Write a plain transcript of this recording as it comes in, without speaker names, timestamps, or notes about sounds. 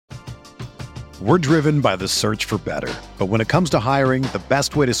We're driven by the search for better. But when it comes to hiring, the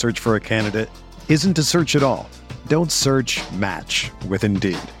best way to search for a candidate isn't to search at all. Don't search, match with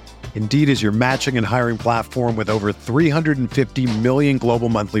Indeed. Indeed is your matching and hiring platform with over 350 million global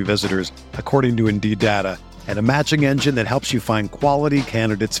monthly visitors, according to Indeed data, and a matching engine that helps you find quality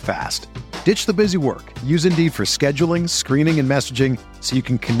candidates fast. Ditch the busy work. Use Indeed for scheduling, screening, and messaging so you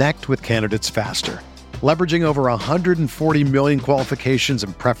can connect with candidates faster. Leveraging over 140 million qualifications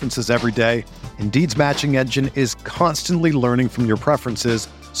and preferences every day, Indeed's matching engine is constantly learning from your preferences,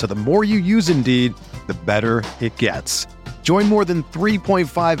 so the more you use Indeed, the better it gets. Join more than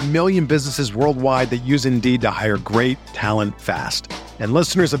 3.5 million businesses worldwide that use Indeed to hire great talent fast. And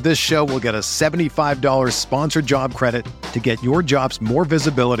listeners of this show will get a $75 sponsored job credit to get your jobs more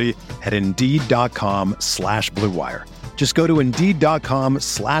visibility at Indeed.com/Blue Wire. Just go to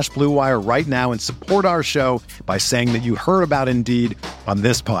Indeed.com/Blue Wire right now and support our show by saying that you heard about Indeed on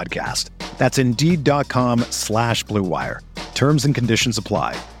this podcast. That's Indeed.com/Blue Wire. Terms and conditions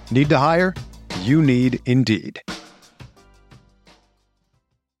apply. Need to hire? You need Indeed.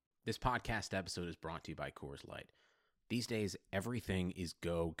 This podcast episode is brought to you by Coors Light. These days, everything is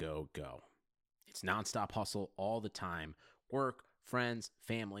go, go, go. It's nonstop hustle all the time. Work, friends,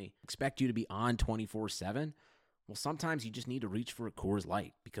 family, expect you to be on 24/7. Well, sometimes you just need to reach for a Coors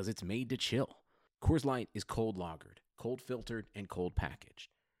Light because it's made to chill. Coors Light is cold lagered, cold filtered, and cold packaged.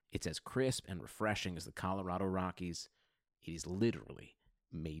 It's as crisp and refreshing as the Colorado Rockies. It is literally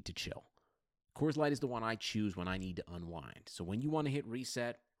made to chill. Coors Light is the one I choose when I need to unwind. So when you want to hit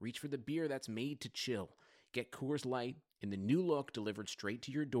reset, reach for the beer that's made to chill. Get Coors Light in the new look delivered straight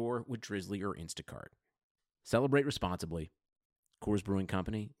to your door with Drizzly or Instacart. Celebrate responsibly. Coors Brewing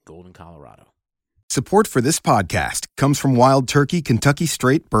Company, Golden, Colorado. Support for this podcast comes from Wild Turkey Kentucky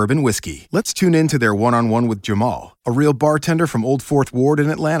Straight Bourbon Whiskey. Let's tune in to their one-on-one with Jamal, a real bartender from Old Fourth Ward in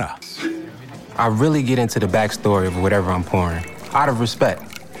Atlanta. I really get into the backstory of whatever I'm pouring, out of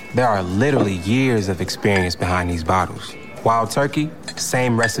respect. There are literally years of experience behind these bottles. Wild Turkey,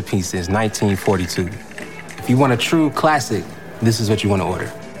 same recipe since 1942. If you want a true classic, this is what you want to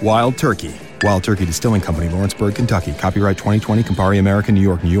order. Wild Turkey. Wild Turkey Distilling Company, Lawrenceburg, Kentucky. Copyright 2020, Campari American, New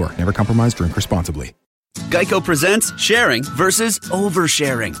York, New York. Never compromise, drink responsibly. Geico presents sharing versus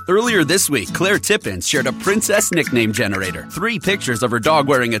oversharing. Earlier this week, Claire Tippins shared a princess nickname generator, 3 pictures of her dog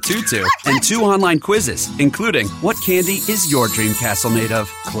wearing a tutu, and 2 online quizzes, including what candy is your dream castle made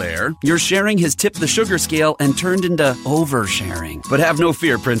of? Claire, your sharing has tipped the sugar scale and turned into oversharing. But have no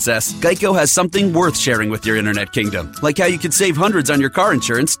fear, princess. Geico has something worth sharing with your internet kingdom, like how you could save hundreds on your car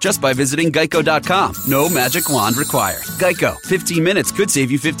insurance just by visiting geico.com. No magic wand required. Geico, 15 minutes could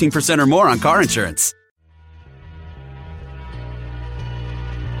save you 15% or more on car insurance.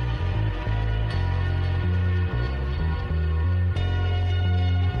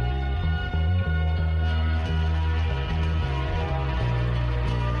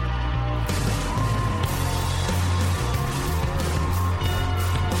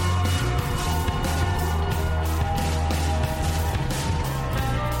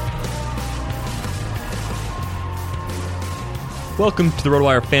 Welcome to the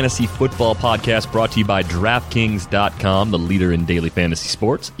RotoWire Fantasy Football Podcast, brought to you by DraftKings.com, the leader in daily fantasy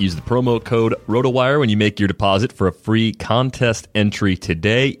sports. Use the promo code RotoWire when you make your deposit for a free contest entry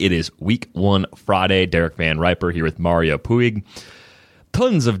today. It is Week 1 Friday. Derek Van Riper here with Mario Puig.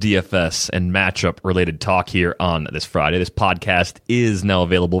 Tons of DFS and matchup-related talk here on this Friday. This podcast is now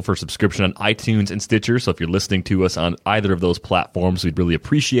available for subscription on iTunes and Stitcher, so if you're listening to us on either of those platforms, we'd really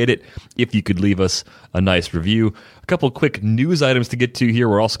appreciate it if you could leave us a nice review. A couple quick news items to get to here.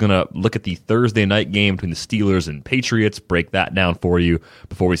 We're also going to look at the Thursday night game between the Steelers and Patriots, break that down for you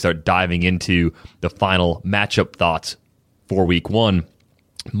before we start diving into the final matchup thoughts for Week 1.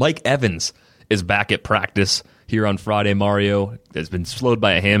 Mike Evans is back at practice here on Friday. Mario has been slowed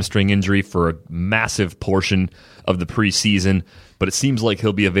by a hamstring injury for a massive portion of the preseason, but it seems like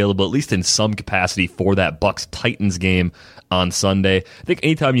he'll be available at least in some capacity for that Bucs-Titans game on Sunday. I think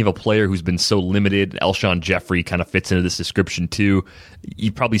anytime you have a player who's been so limited, Alshon Jeffrey kind of fits into this description too,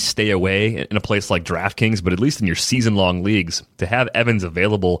 you probably stay away in a place like DraftKings, but at least in your season-long leagues, to have Evans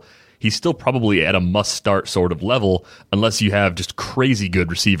available, he's still probably at a must-start sort of level unless you have just crazy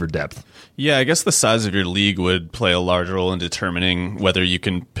good receiver depth. Yeah, I guess the size of your league would play a large role in determining whether you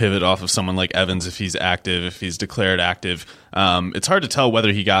can pivot off of someone like Evans if he's active, if he's declared active. It's hard to tell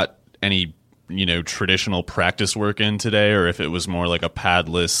whether he got any, traditional practice work in today or if it was more like a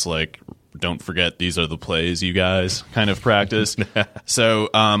padless, like, don't forget these are the plays, you guys, kind of practice. So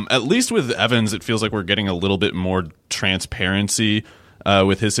at least with Evans, it feels like we're getting a little bit more transparency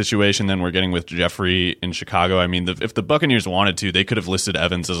with his situation than we're getting with Jeffrey in Chicago. I mean, if the Buccaneers wanted to, they could have listed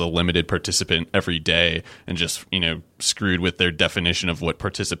Evans as a limited participant every day and just, screwed with their definition of what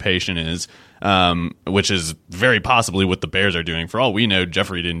participation is, which is very possibly what the Bears are doing. For all we know,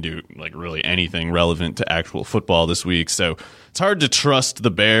 Jeffrey didn't do really anything relevant to actual football this week. So it's hard to trust the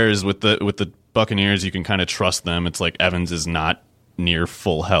Bears with the Buccaneers. You can kind of trust them. It's like Evans is not near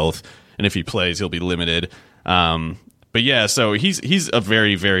full health, and if he plays, he'll be limited. But yeah, so he's a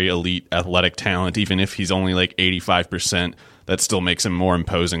very, very elite athletic talent. Even if he's only 85%, that still makes him more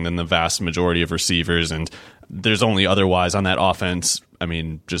imposing than the vast majority of receivers. And there's only otherwise on that offense. I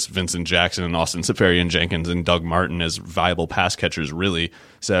mean, just Vincent Jackson and Austin Seferian-Jenkins and Doug Martin as viable pass catchers, really.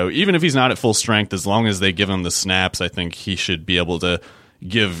 So even if he's not at full strength, as long as they give him the snaps, I think he should be able to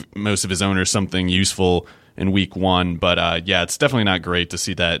give most of his owners something useful in week 1. But yeah, it's definitely not great to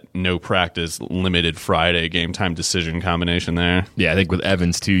see that no practice, limited Friday game time decision combination there. Yeah, I think with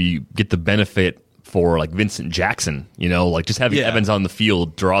Evans too, you get the benefit for Vincent Jackson, just having Evans on the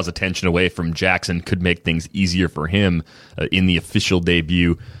field draws attention away from Jackson, could make things easier for him in the official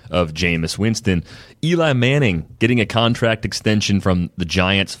debut of Jameis Winston. Eli Manning getting a contract extension from the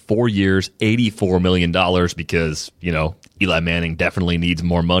Giants, 4 years, $84 million, because, Eli Manning definitely needs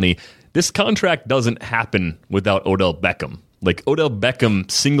more money. This contract doesn't happen without Odell Beckham. Odell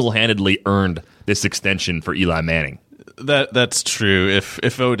Beckham single-handedly earned this extension for Eli Manning. That's true.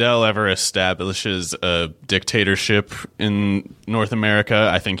 If Odell ever establishes a dictatorship in North America,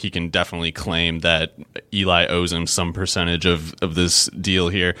 I think he can definitely claim that Eli owes him some percentage of this deal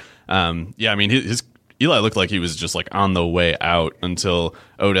here. Yeah, I mean, Eli looked like he was just on the way out until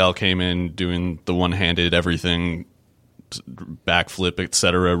Odell came in doing the one-handed everything, backflip,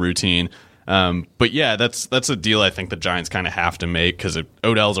 etc. routine. But yeah, that's a deal I think the Giants kind of have to make because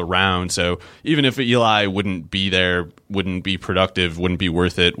Odell's around. So even if Eli wouldn't be there, wouldn't be productive, wouldn't be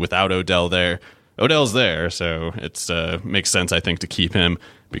worth it without Odell there, Odell's there. So it's makes sense, I think, to keep him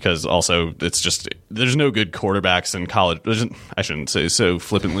because also it's just there's no good quarterbacks in college. I shouldn't say so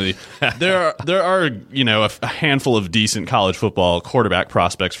flippantly. There are a handful of decent college football quarterback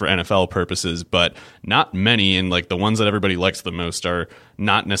prospects for NFL purposes, but not many. And the ones that everybody likes the most are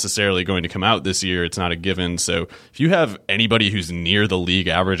not necessarily going to come out this year. It's not a given. So if you have anybody who's near the league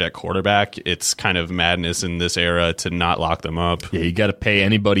average at quarterback, it's kind of madness in this era to not lock them up. Yeah, you got to pay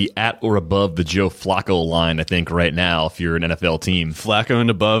anybody at or above the Joe Flacco line, I think, right now, if you're an NFL team. Flacco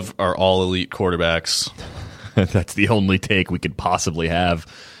and above are all elite quarterbacks. That's the only take we could possibly have.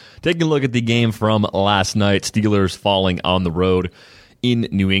 Taking a look at the game from last night, Steelers falling on the road in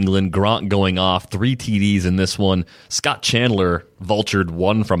New England. Gronk going off, 3 TDs in this one. Scott Chandler vultured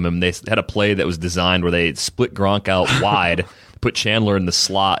one from him. They had a play that was designed where they split Gronk out wide, put Chandler in the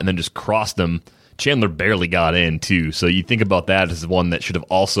slot, and then just crossed him. Chandler barely got in, too. So you think about that as one that should have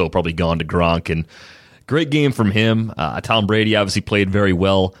also probably gone to Gronk. And great game from him. Tom Brady obviously played very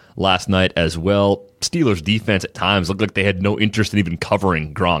well last night as well. Steelers defense at times looked like they had no interest in even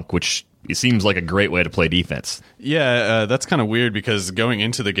covering Gronk, which it seems like a great way to play defense. Yeah, that's kind of weird because going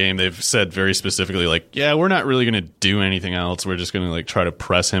into the game, they've said very specifically, we're not really going to do anything else. We're just going to try to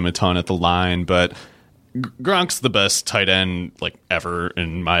press him a ton at the line. But Gronk's the best tight end ever,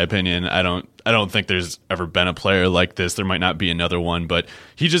 in my opinion. I don't think there's ever been a player like this. There might not be another one, but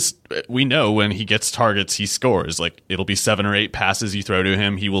we know when he gets targets, he scores. It'll be 7 or 8 passes you throw to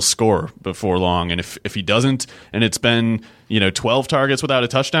him, he will score before long. And if he doesn't, and it's been 12 targets without a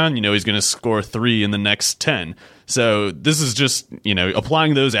touchdown, he's going to score 3 in the next 10. So this is just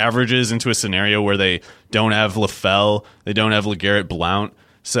applying those averages into a scenario where they don't have LaFell, they don't have LeGarrette Blount.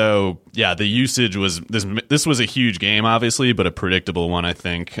 So yeah, the usage was this was a huge game, obviously, but a predictable one. I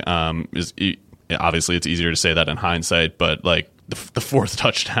think obviously it's easier to say that in hindsight, but the fourth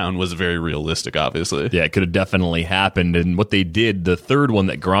touchdown was very realistic, obviously. Yeah, it could have definitely happened. And what they did, the third one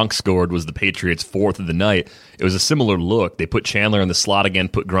that Gronk scored was the Patriots' 4th of the night. It was a similar look. They put Chandler in the slot again,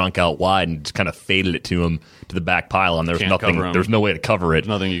 put Gronk out wide, and just kind of faded it to him to the back pylon. There's no way to cover it.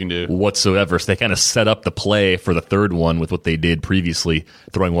 Nothing you can do whatsoever. So they kind of set up the play for the third one with what they did previously,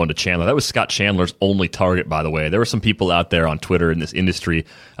 throwing one to Chandler. That was Scott Chandler's only target, by the way. There were some people out there on Twitter in this industry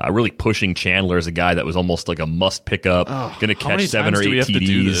really pushing Chandler as a guy that was almost like a must pick up, going to catch 7 or 8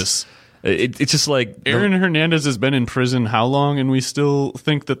 TDs. It's just Aaron Hernandez has been in prison how long, and we still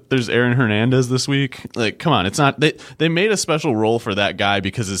think that there's Aaron Hernandez this week? Come on, it's not. They made a special role for that guy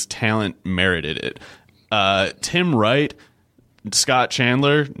because his talent merited it. Tim Wright, Scott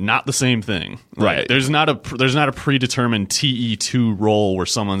Chandler, not the same thing. Right. There's not a predetermined TE2 role where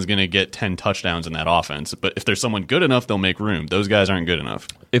someone's going to get 10 touchdowns in that offense. But if there's someone good enough, they'll make room. Those guys aren't good enough.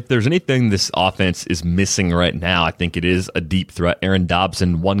 If there's anything this offense is missing right now, I think it is a deep threat. Aaron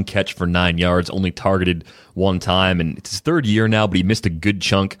Dobson, 1 catch for 9 yards, only targeted 1 time, and it's his 3rd year now, but he missed a good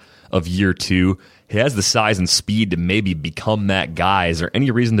chunk of year 2. He has the size and speed to maybe become that guy. Is there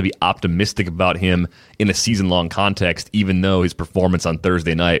any reason to be optimistic about him in a season-long context, even though his performance on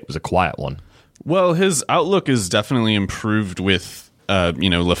Thursday night was a quiet one? Well, his outlook is definitely improved with,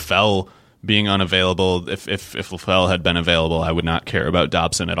 LaFell being unavailable. If LaFell had been available, I would not care about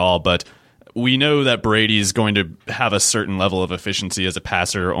Dobson at all. But we know that Brady's going to have a certain level of efficiency as a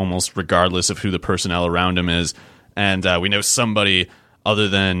passer, almost regardless of who the personnel around him is. And we know somebody other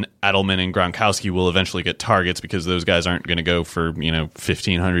than Edelman and Gronkowski will eventually get targets because those guys aren't going to go for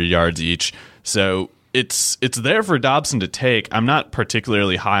 1,500 yards each. So it's there for Dobson to take. I'm not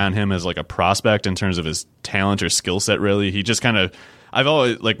particularly high on him as like a prospect in terms of his talent or skill set. Really, he just kind of I've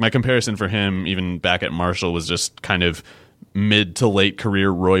always my comparison for him even back at Marshall was just kind of mid to late career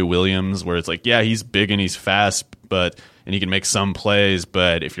Roy Williams, where it's like, yeah, he's big and he's fast, and he can make some plays,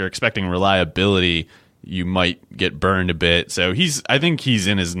 but if you're expecting reliability, you might get burned a bit. So I think he's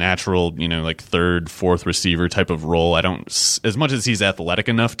in his natural, 3rd, 4th receiver type of role. As much as he's athletic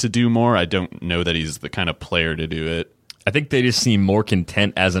enough to do more, I don't know that he's the kind of player to do it. I think they just seem more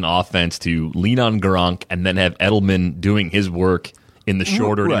content as an offense to lean on Gronk and then have Edelman doing his work in the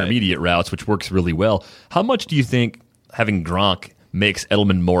shorter and intermediate routes, which works really well. How much do you think having Gronk makes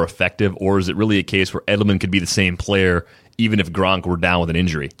Edelman more effective, or is it really a case where Edelman could be the same player even if Gronk were down with an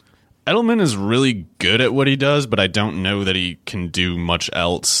injury? Edelman is really good at what he does, but I don't know that he can do much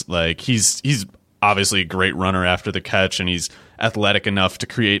else. He's obviously a great runner after the catch, and he's athletic enough to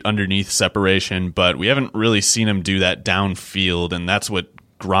create underneath separation, but we haven't really seen him do that downfield, and that's what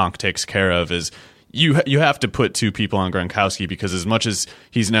Gronk takes care of. Is you have to put 2 people on Gronkowski, because as much as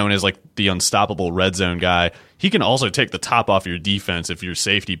he's known as the unstoppable red zone guy, he can also take the top off your defense if your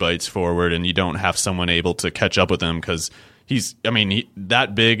safety bites forward and you don't have someone able to catch up with him, because he's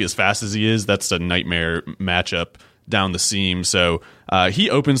that big, as fast as he is, that's a nightmare matchup down the seam. So he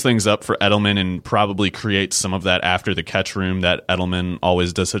opens things up for Edelman and probably creates some of that after the catch room that Edelman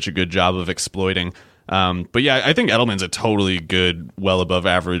always does such a good job of exploiting. But yeah, I think Edelman's a totally good, well above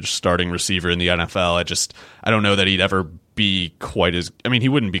average starting receiver in the NFL. I don't know that he'd ever be quite as, he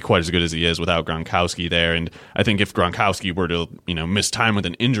wouldn't be quite as good as he is without Gronkowski there. And I think if Gronkowski were to, miss time with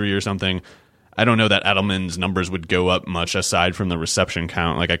an injury or something, I don't know that Edelman's numbers would go up much aside from the reception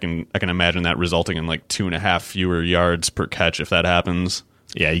count. I can imagine that resulting in 2.5 fewer yards per catch if that happens.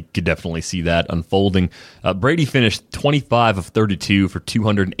 Yeah, you could definitely see that unfolding. Brady finished 25 of 32 for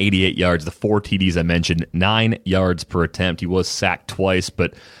 288 yards, the 4 TDs I mentioned, 9 yards per attempt. He was sacked twice,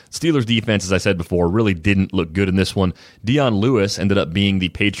 but Steelers defense, as I said before, really didn't look good in this one. Dion Lewis ended up being the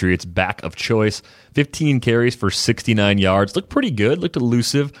Patriots' back of choice. 15 carries for 69 yards. Looked pretty good, looked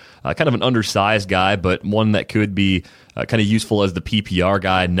elusive. Kind of an undersized guy, but one that could be kind of useful as the PPR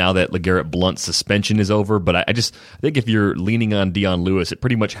guy now that LeGarrette Blount's suspension is over. But I think if you're leaning on Dion Lewis, it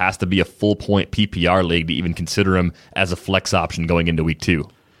pretty much has to be a full-point PPR league to even consider him as a flex option going into week 2.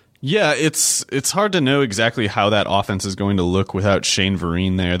 Yeah, it's hard to know exactly how that offense is going to look without Shane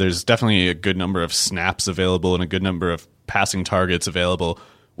Vereen there. There's definitely a good number of snaps available and a good number of passing targets available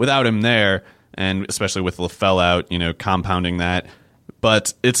without him there, and especially with LaFell out, compounding that.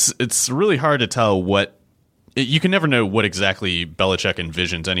 But it's really hard to tell you can never know what exactly Belichick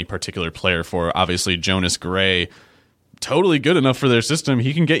envisions any particular player for. Obviously, Jonas Gray, totally good enough for their system.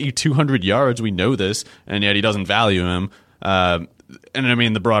 He can get you 200 yards. We know this, and yet he doesn't value him.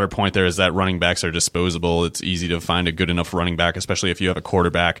 And the broader point there is that running backs are disposable. It's easy to find a good enough running back, especially if you have a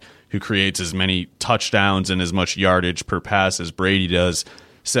quarterback who creates as many touchdowns and as much yardage per pass as Brady does.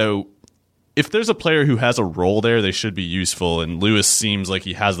 So if there's a player who has a role there, they should be useful. And Lewis seems like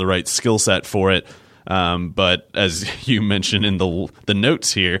he has the right skill set for it. But as you mentioned in the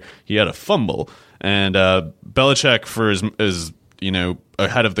notes here, he had a fumble. And Belichick, for as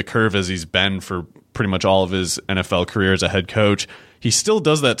ahead of the curve as he's been for pretty much all of his NFL career as a head coach, he still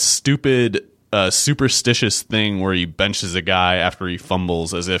does that stupid, superstitious thing where he benches a guy after he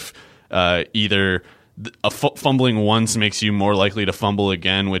fumbles, as if either fumbling once makes you more likely to fumble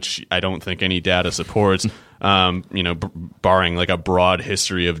again, which I don't think any data supports, barring a broad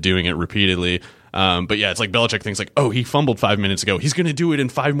history of doing it repeatedly. But yeah, it's like Belichick thinks he fumbled 5 minutes ago, he's going to do it in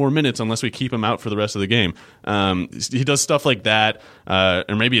 5 more minutes unless we keep him out for the rest of the game. He does stuff like that,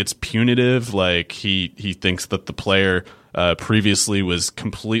 or maybe it's punitive. He thinks that the player previously was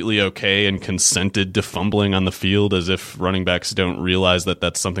completely okay and consented to fumbling on the field, as if running backs don't realize that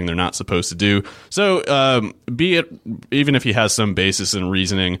that's something they're not supposed to do. So be it, even if he has some basis in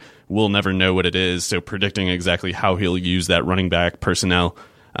reasoning, we'll never know what it is. So predicting exactly how he'll use that running back personnel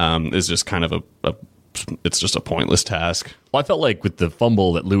is just kind of it's just a pointless task. Well, I felt like with the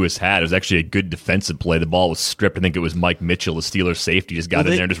fumble that Lewis had, it was actually a good defensive play. The ball was stripped. I think it was Mike Mitchell, the Steelers safety, just got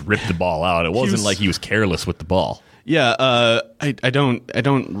in there and just ripped the ball out. It wasn't like he was careless with the ball. Yeah, I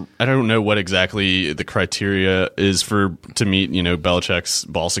don't know what exactly the criteria is to meet, Belichick's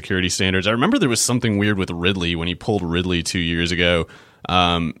ball security standards. I remember there was something weird with Ridley when he pulled Ridley 2 years ago.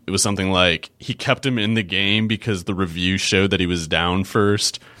 It was something like he kept him in the game because the review showed that he was down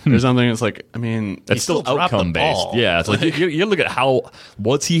first or something. It's like, I mean, that's still outcome based. Yeah, it's like you look at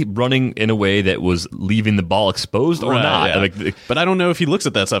was he running in a way that was leaving the ball exposed or not? Yeah. But I don't know if he looks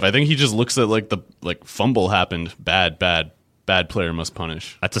at that stuff. I think he just looks at the fumble happened, bad player must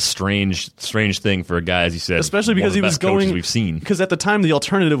punish. That's a strange thing for a guy, as you said, especially because he was going. We've seen because at the time the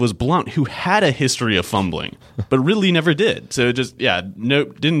alternative was Blount, who had a history of fumbling, but really never did. So it just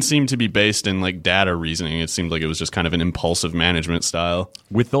didn't seem to be based in data reasoning. It seemed like it was just kind of an impulsive management style.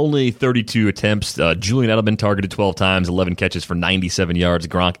 With only 32 attempts, Julian Edelman targeted 12 times, 11 catches for 97 yards.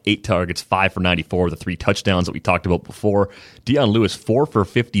 Gronk 8 targets, 5 for 94, with the 3 touchdowns that we talked about before. Dion Lewis 4 for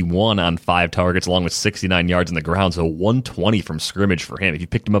 51 on 5 targets, along with 69 yards on the ground. So 120 from scrimmage for him. If you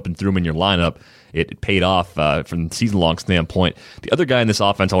picked him up and threw him in your lineup, it paid off from the season-long standpoint. The other guy in this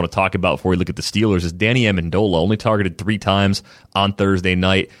offense I want to talk about before we look at the Steelers is Danny Amendola, only targeted 3 times on Thursday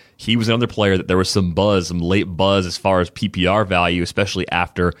night. He was another player that there was some late buzz as far as PPR value, especially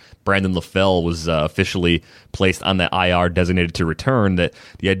after Brandon LaFell was officially placed on the IR designated to return, that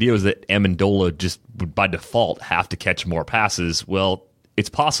the idea was that Amendola just would by default have to catch more passes. Well, it's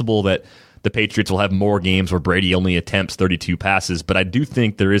possible that the Patriots will have more games where Brady only attempts 32 passes, but I do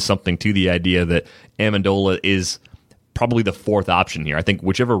think there is something to the idea that Amendola is probably the 4th option here. I think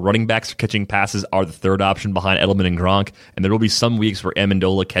whichever running backs are catching passes are the 3rd option behind Edelman and Gronk, and there will be some weeks where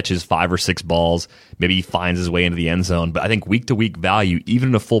Amendola catches 5 or 6 balls. Maybe he finds his way into the end zone, but I think week-to-week value, even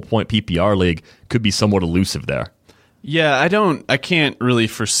in a full-point PPR league, could be somewhat elusive there. Yeah, I can't really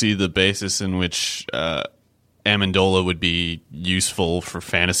foresee the basis in which Amendola would be useful for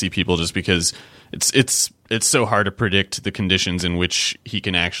fantasy people, just because it's so hard to predict the conditions in which he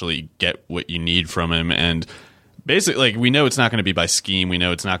can actually get what you need from him. And basically, we know it's not going to be by scheme. We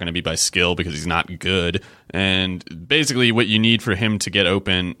know it's not going to be by skill because he's not good. And basically what you need for him to get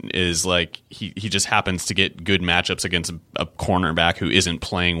open is he just happens to get good matchups against a cornerback who isn't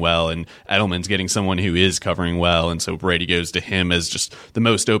playing well, and Edelman's getting someone who is covering well, and so Brady goes to him as just the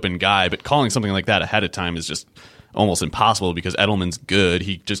most open guy. But calling something like that ahead of time is just almost impossible because Edelman's good.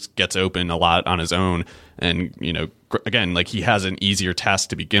 He just gets open a lot on his own. And, again, he has an easier task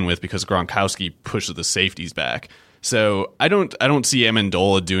to begin with because Gronkowski pushes the safeties back. So I don't see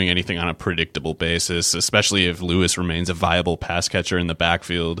Amendola doing anything on a predictable basis, especially if Lewis remains a viable pass catcher in the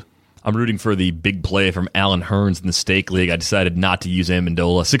backfield. I'm rooting for the big play from Alan Hearns in the Stake League. I decided not to use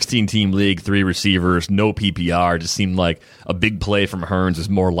Amendola. 16-team league, 3 receivers, no PPR. Just seemed like a big play from Hearns is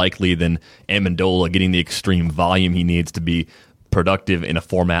more likely than Amendola getting the extreme volume he needs to be productive in a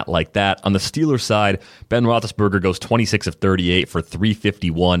format like that. On the Steelers side, Ben Roethlisberger goes 26 of 38 for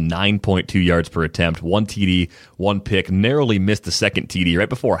 351, 9.2 yards per attempt, 1 TD, 1 pick, narrowly missed the second TD right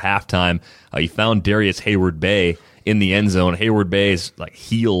before halftime. He found Darius Hayward-Bay in the end zone. Hayward-Bay's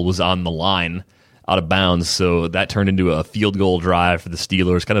heel was on the line out of bounds, so that turned into a field goal drive for the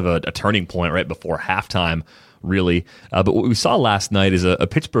Steelers, kind of a turning point right before halftime, really. But what we saw last night is a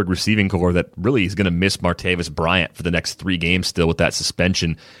Pittsburgh receiving core that really is going to miss Martavis Bryant for the next 3 games still with that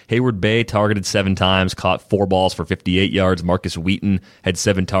suspension. Hayward-Bay targeted 7 times, caught 4 balls for 58 yards. Marcus Wheaton had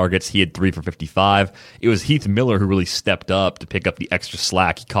 7 targets. He had 3 for 55. It was Heath Miller who really stepped up to pick up the extra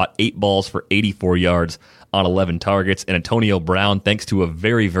slack. He caught 8 balls for 84 yards on 11 targets. And Antonio Brown, thanks to a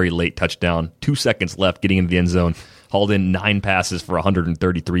very, very late touchdown, 2 seconds left getting into the end zone, hauled in 9 passes for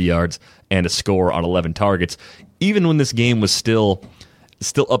 133 yards and a score on 11 targets. Even when this game was still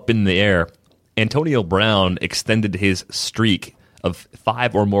up in the air, Antonio Brown extended his streak of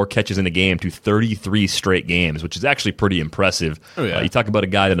 5 or more catches in a game to 33 straight games, which is actually pretty impressive. Oh, yeah. You talk about a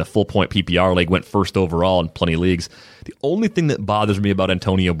guy that in a full-point PPR league went first overall in plenty of leagues. The only thing that bothers me about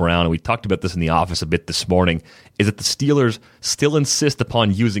Antonio Brown, and we talked about this in the office a bit this morning, is that the Steelers still insist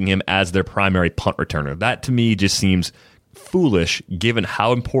upon using him as their primary punt returner. That, to me, just seems foolish given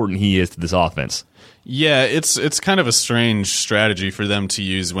how important he is to this offense. Yeah, it's kind of a strange strategy for them to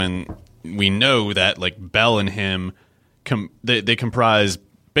use when we know that Bell and him they comprise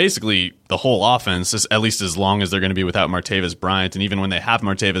basically the whole offense, at least as long as they're going to be without Martavis Bryant. And even when they have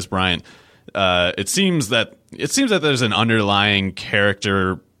Martavis Bryant, it seems that there's an underlying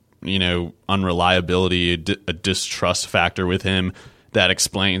character, unreliability, a distrust factor with him that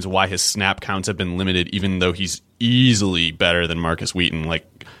explains why his snap counts have been limited, even though he's easily better than Marcus Wheaton,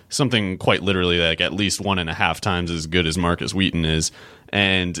 like something quite literally like at least 1.5 times as good as Marcus Wheaton is,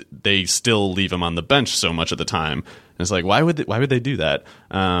 and they still leave him on the bench so much of the time. And it's like, why would they do that?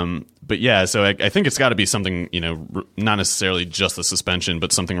 But yeah, so I think it's got to be something, not necessarily just the suspension,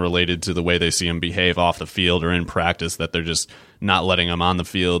 but something related to the way they see him behave off the field or in practice, that they're just not letting him on the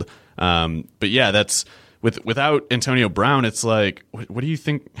field. But yeah, that's without Antonio Brown. It's like, what do you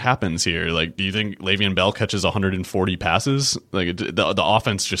think happens here? Like, do you think Le'Veon Bell catches 140 passes? Like, the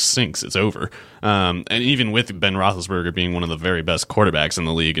offense just sinks. It's over. And even with Ben Roethlisberger being one of the very best quarterbacks in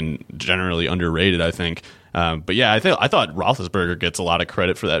the league and generally underrated, I think. But yeah, I thought Roethlisberger gets a lot of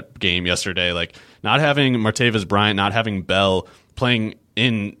credit for that game yesterday. Like, not having Martavis Bryant, not having Bell, playing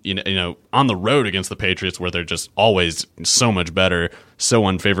in on the road against the Patriots, where they're just always so much better, so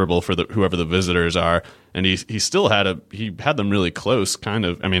unfavorable for whoever the visitors are, and he still had them really close, kind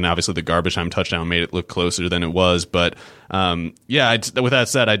of. I mean, obviously the garbage time touchdown made it look closer than it was, but yeah. With that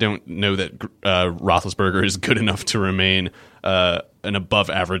said, I don't know that Roethlisberger is good enough to remain an above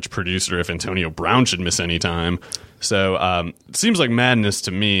average producer if Antonio Brown should miss any time. So it seems like madness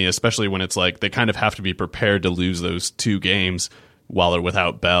to me, especially when it's like they kind of have to be prepared to lose those 2 games while they're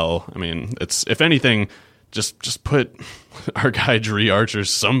without Bell. I mean, it's, if anything, just put our guy Dree Archer,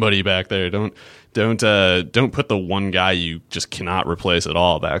 somebody back there. Don't put the one guy you just cannot replace at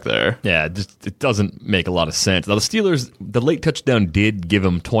all back there. Yeah, it doesn't make a lot of sense. Now, the Steelers, the late touchdown did give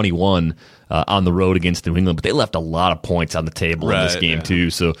them 21 on the road against New England, but they left a lot of points on the table in this game, too.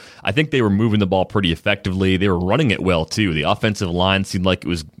 So I think they were moving the ball pretty effectively. They were running it well, too. The offensive line seemed like it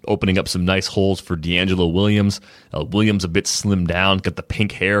was opening up some nice holes for D'Angelo Williams. Williams a bit slimmed down, got the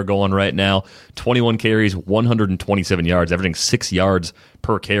pink hair going right now. 21 carries, 127 yards, averaging 6 yards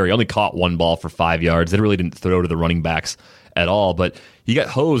per carry. Only caught 1 ball for 5 yards. They really didn't throw to the running backs at all. But he got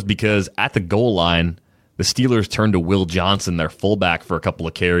hosed because at the goal line, the Steelers turned to Will Johnson, their fullback, for a couple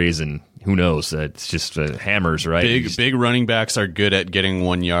of carries, and who knows? It's just hammers, right? Big running backs are good at getting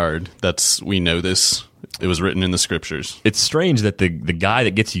 1 yard. We know this. It was written in the scriptures. It's strange that the guy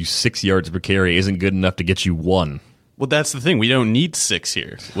that gets you 6 yards per carry isn't good enough to get you 1. Well, that's the thing. We don't need 6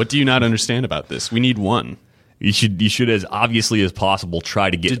 here. What do you not understand about this? We need 1. You should, as obviously as possible,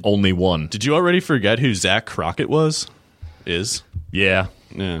 try to get only 1. Did you already forget who Zach Crockett is? Yeah.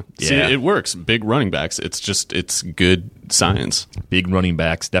 See, it works. Big running backs. It's good science. Big running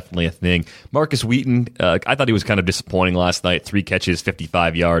backs, definitely a thing. Marcus Wheaton, I thought he was kind of disappointing last night. 3 catches,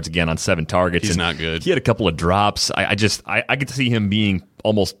 55 yards, again on 7 targets. He's not good. He had a couple of drops. I could see him being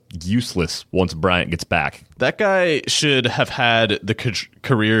almost useless once Bryant gets back. That guy should have had the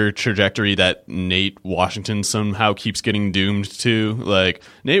career trajectory that Nate Washington somehow keeps getting doomed to. Like,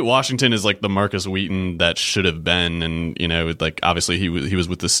 Nate Washington is like the Marcus Wheaton that should have been, and like obviously he was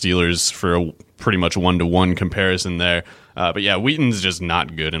with the Steelers for a pretty much 1-to-1 comparison there. But yeah, Wheaton's just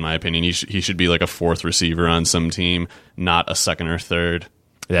not good in my opinion. He should be like a 4th receiver on some team, not a 2nd or 3rd.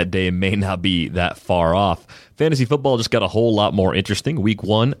 That day may not be that far off. Fantasy football just got a whole lot more interesting. Week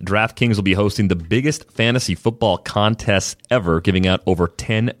 1, DraftKings will be hosting the biggest fantasy football contest ever, giving out over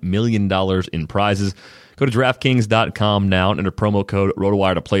 $10 million in prizes. Go to DraftKings.com now and enter promo code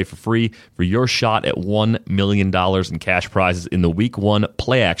ROTOWIRE to play for free for your shot at $1 million in cash prizes in the Week 1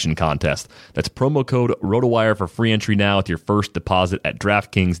 play action contest. That's promo code ROTOWIRE for free entry now with your first deposit at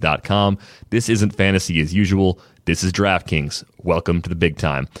DraftKings.com. This isn't fantasy as usual. This is DraftKings. Welcome to the big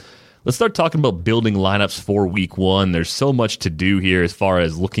time. Let's start talking about building lineups for Week 1. There's so much to do here as far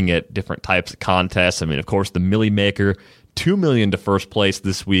as looking at different types of contests. I mean, of course, the Millie Maker, $2 million to first place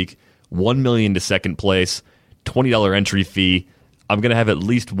this week, $1 million to second place, $20 entry fee. I'm going to have at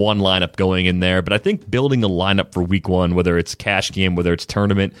least one lineup going in there, but I think building a lineup for Week 1, whether it's cash game, whether it's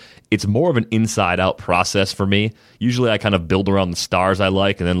tournament, it's more of an inside-out process for me. Usually I kind of build around the stars I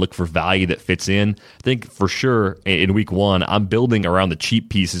like and then look for value that fits in. I think for sure in Week 1, I'm building around the cheap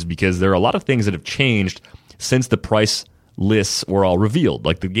pieces because there are a lot of things that have changed since the price lists were all revealed.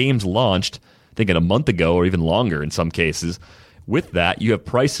 Like the games launched, I think, a month ago or even longer in some cases. With that, you have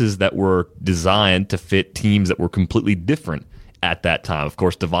prices that were designed to fit teams that were completely different at that time. Of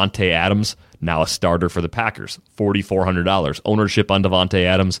course, Davante Adams, now a starter for the Packers, $4,400. Ownership on Davante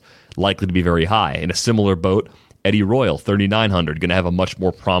Adams likely to be very high. In a similar boat, Eddie Royal, $3,900, going to have a much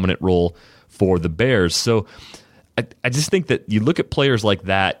more prominent role for the Bears. So I just think that you look at players like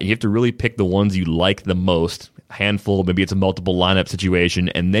that, and you have to really pick the ones you like the most. handful, maybe it's a multiple lineup situation,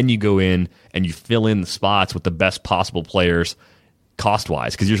 and then you go in and you fill in the spots with the best possible players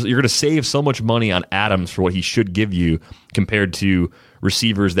cost-wise, because you're going to save so much money on Adams for what he should give you compared to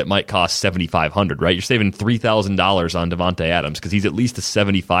receivers that might cost $7,500, right? You're saving $3,000 on Davante Adams because he's at least a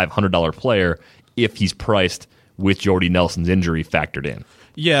 $7,500 player if he's priced with Jordy Nelson's injury factored in.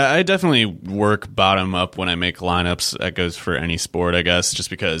 Yeah, I definitely work bottom up when I make lineups. That goes for any sport, I guess, just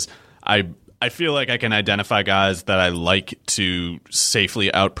because I feel like I can identify guys that I like to safely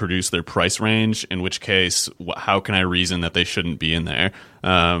outproduce their price range, in which case, how can I reason that they shouldn't be in there?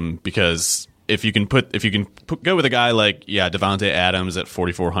 Because if you can go with a guy like, Davante Adams at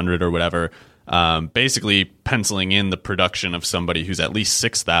 4,400 or whatever, basically penciling in the production of somebody who's at least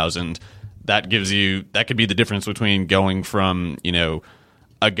 6,000, that could be the difference between going from,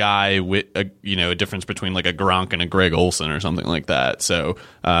 a guy with a difference between like a Gronk and a Greg Olsen or something like that. So,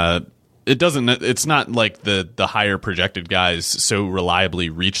 it's not like the higher projected guys so reliably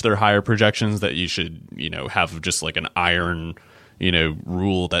reach their higher projections that you should, have just like an iron,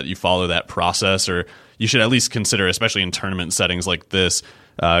 rule that you follow that process, or you should at least consider, especially in tournament settings like this,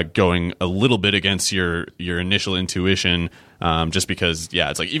 going a little bit against your initial intuition, just because,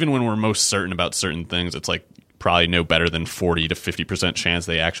 it's like even when we're most certain about certain things, it's like probably no better than 40 to 50% chance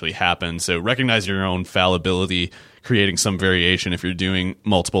they actually happen. So recognize your own fallibility. Creating some variation if you're doing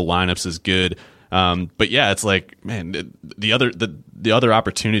multiple lineups is good. But it's like, man, the other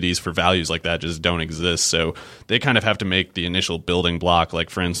opportunities for values like that just don't exist. So they kind of have to make the initial building block. Like,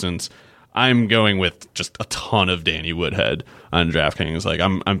 for instance, I'm going with just a ton of Danny Woodhead on DraftKings. Like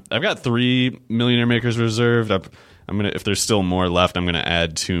I've got 3 Millionaire Makers reserved. I'm gonna, if there's still more left, I'm gonna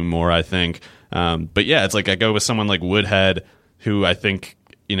add 2 more, I think. But it's like I go with someone like Woodhead, who I think,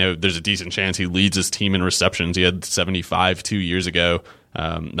 there's a decent chance he leads his team in receptions. He had 75 2 years ago.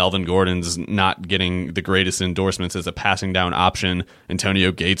 Melvin Gordon's not getting the greatest endorsements as a passing down option.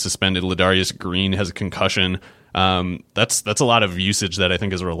 Antonio Gates suspended. Ladarius Green has a concussion. That's a lot of usage that I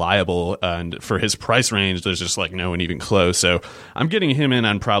think is reliable, and for his price range, there's just like no one even close. So I'm getting him in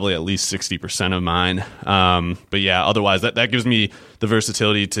on probably at least 60% of mine. But otherwise that gives me the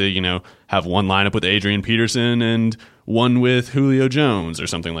versatility to have one lineup with Adrian Peterson and one with Julio Jones or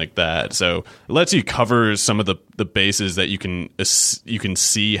something like that. So it lets you cover some of the bases that you can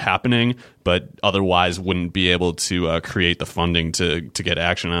see happening, but otherwise wouldn't be able to create the funding to get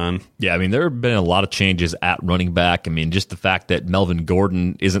action on. Yeah, I mean, there have been a lot of changes at running back. I mean, just the fact that Melvin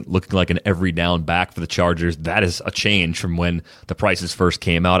Gordon isn't looking like an every down back for the Chargers, that is a change from when the prices first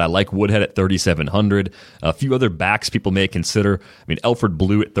came out. I like Woodhead at 3,700. A few other backs people may consider. I mean, Alfred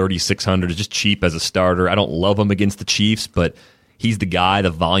Blue at 3,600 is just cheap as a starter. I don't love him against the Chiefs, but he's the guy. The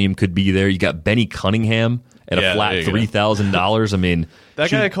volume could be there. You got Benny Cunningham at a flat $3,000. I mean,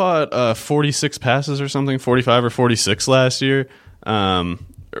 that guy caught 46 passes or something, 45 or 46 last year. So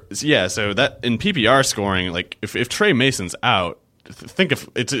that in PPR scoring, like if Trey Mason's out, think of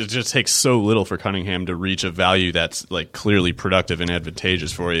it just takes so little for Cunningham to reach a value that's like clearly productive and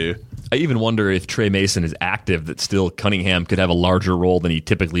advantageous for you. I even wonder if Trey Mason is active, that still Cunningham could have a larger role than he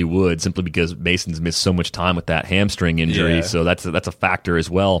typically would, simply because Mason's missed so much time with that hamstring injury. Yeah. So that's a factor as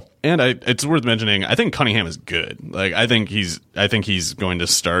well. And it's worth mentioning, I think Cunningham is good. Like I think he's going to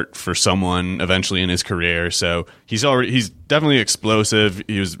start for someone eventually in his career. So he's definitely explosive.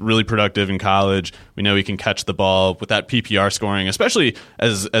 He was really productive in college. We know he can catch the ball with that PPR scoring, especially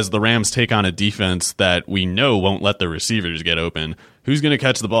as the Rams take on a defense that we know won't let the receivers get open. Who's going to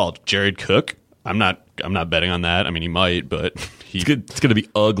catch the ball? Jared Cook? I'm not betting on that. I mean, he might, but it's going to be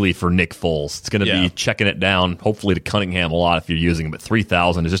ugly for Nick Foles. It's going to be checking it down, hopefully to Cunningham a lot if you're using him. But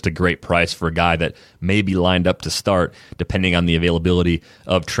 $3,000 is just a great price for a guy that may be lined up to start, depending on the availability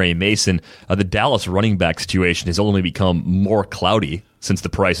of Trey Mason. The Dallas running back situation has only become more cloudy since the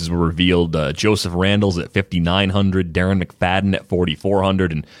prices were revealed. Joseph Randall's at $5,900, Darren McFadden at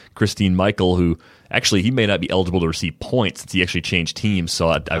 $4,400, and Christine Michael, who actually he may not be eligible to receive points since he actually changed teams. So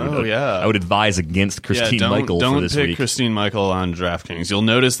I would advise against Christine Michael for this week. Don't pick Christine Michael on DraftKings. You'll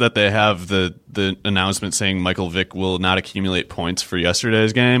notice that they have the announcement saying Michael Vick will not accumulate points for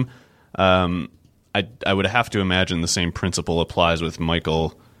yesterday's game. I would have to imagine the same principle applies with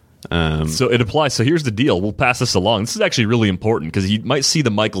Michael. So it applies. So here's the deal. We'll pass this along. This is actually really important because you might see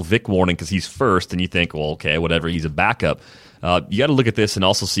the Michael Vick warning because he's first, and you think, well, okay, whatever, he's a backup. You got to look at this and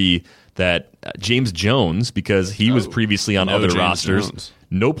also see that James Jones, because he was previously on other rosters, Jones.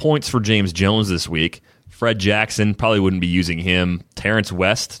 No points for James Jones this week. Fred Jackson, probably wouldn't be using him. Terrence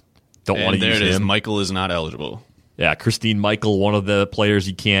West, don't want to use him. Michael is not eligible. Yeah, Christine Michael, one of the players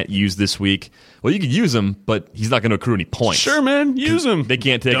you can't use this week. Well, you could use him, but he's not going to accrue any points. Sure, man, use him. They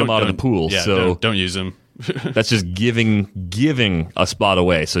can't take him out of the pool. Yeah, so don't use him. That's just giving a spot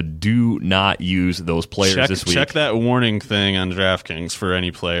away. So do not use those players this week. Check that warning thing on DraftKings for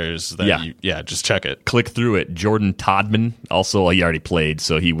any players that just check it. Click through it. Jordan Todman, also he already played,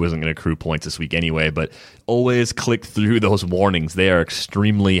 so he wasn't going to accrue points this week anyway, but always click through those warnings. They are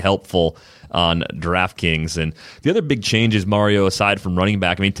extremely helpful on DraftKings. And the other big change is, Mario, aside from running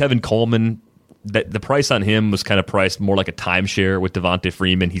back, I mean, Tevin Coleman, the price on him was kind of priced more like a timeshare with Devonta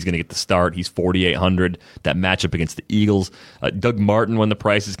Freeman. He's going to get the start. He's $4,800. That matchup against the Eagles. Doug Martin, when the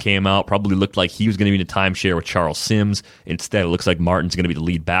prices came out, probably looked like he was going to be in a timeshare with Charles Sims. Instead, it looks like Martin's going to be the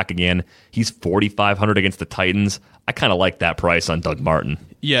lead back again. He's $4,500 against the Titans. I kind of like that price on Doug Martin.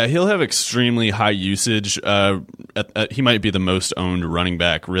 Yeah, he'll have extremely high usage. He might be the most owned running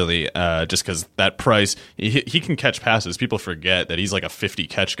back, really, just because that price, he can catch passes. People forget that he's like a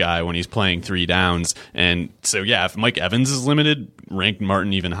 50-catch guy when he's playing 3 downs. And so, yeah, if Mike Evans is limited, rank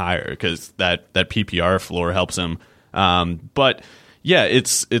Martin even higher because that PPR floor helps him. But, yeah,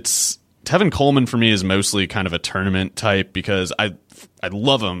 it's Tevin Coleman for me is mostly kind of a tournament type because I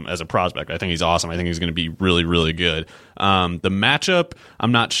love him as a prospect. I think he's awesome. I think he's going to be really, really good. The matchup,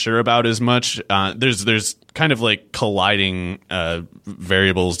 I'm not sure about as much. There's kind of like colliding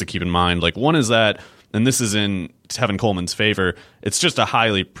variables to keep in mind. Like one is that, and this is in Tevin Coleman's favor, it's just a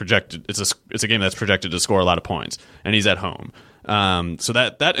highly projected. It's a game that's projected to score a lot of points, and he's at home. So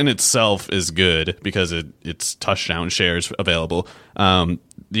that in itself is good because it's touchdown shares available.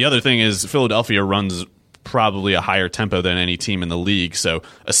 The other thing is Philadelphia runs probably a higher tempo than any team in the league. So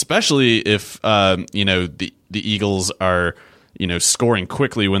especially if the Eagles are scoring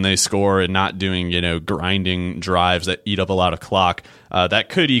quickly when they score and not doing grinding drives that eat up a lot of clock, that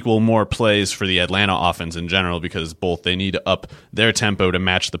could equal more plays for the Atlanta offense in general because both they need to up their tempo to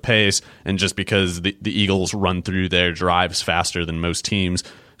match the pace and just because the Eagles run through their drives faster than most teams.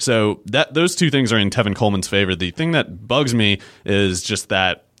 So those two things are in Tevin Coleman's favor. The thing that bugs me is just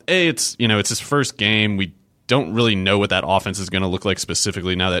that it's his first game. We don't really know what that offense is going to look like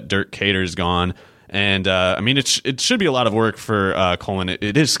specifically now that Dirk Cater's gone. And it should be a lot of work for Coleman.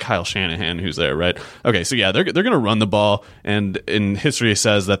 It is Kyle Shanahan who's there, right? Okay, so yeah, they're going to run the ball, and in history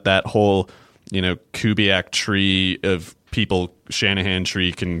says that whole Kubiak tree of people, Shanahan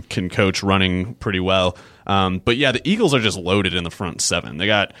tree can coach running pretty well. But yeah, the Eagles are just loaded in the front 7. They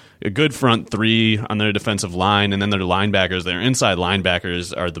got a good front 3 on their defensive line, and then their linebackers, their inside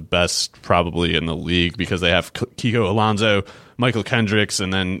linebackers are the best probably in the league because they have Kiko Alonso, Michael Kendricks,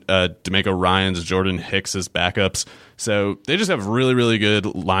 and then D'Amico Ryans, Jordan Hicks as backups. So they just have really, really good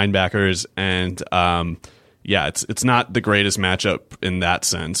linebackers, and it's not the greatest matchup in that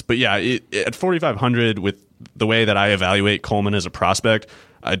sense. But yeah, at 4,500 with the way that I evaluate Coleman as a prospect,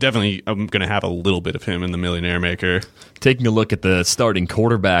 I'm going to have a little bit of him in the Millionaire Maker. Taking a look at the starting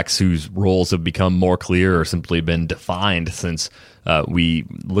quarterbacks whose roles have become more clear or simply been defined since we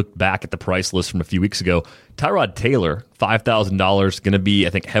looked back at the price list from a few weeks ago. Tyrod Taylor, $5,000, going to be, I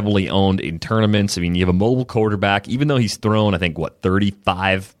think, heavily owned in tournaments. I mean, you have a mobile quarterback, even though he's thrown, I think,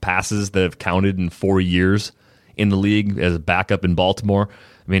 35 passes that have counted in 4 years in the league as a backup in Baltimore.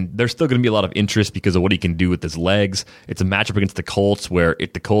 I mean, there's still going to be a lot of interest because of what he can do with his legs. It's a matchup against the Colts where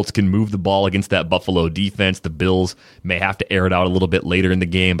if the Colts can move the ball against that Buffalo defense, the Bills may have to air it out a little bit later in the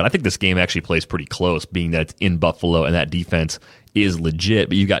game. But I think this game actually plays pretty close, being that it's in Buffalo and that defense is legit.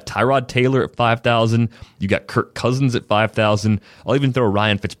 But you got Tyrod Taylor at $5,000. You got Kirk Cousins at $5,000. I'll even throw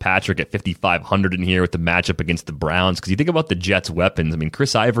Ryan Fitzpatrick at $5,500 in here with the matchup against the Browns. Because you think about the Jets' weapons. I mean,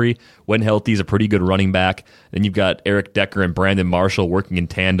 Chris Ivory, when healthy, is a pretty good running back. Then you've got Eric Decker and Brandon Marshall working in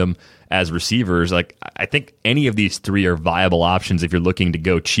tandem as receivers. Like, I think any of these three are viable options if you're looking to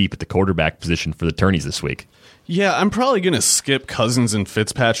go cheap at the quarterback position for the tourneys this week. Yeah, I'm probably going to skip Cousins and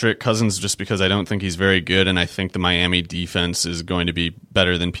Fitzpatrick. Cousins just because I don't think he's very good, and I think the Miami defense is going to be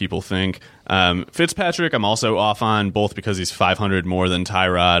better than people think. Fitzpatrick, I'm also off on, both because he's $500 more than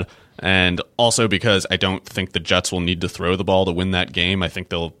Tyrod, and also because I don't think the Jets will need to throw the ball to win that game. I think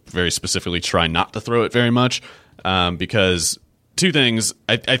they'll very specifically try not to throw it very much, because two things.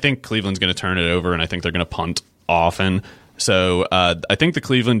 I think Cleveland's going to turn it over, and I think they're going to punt often. So I think the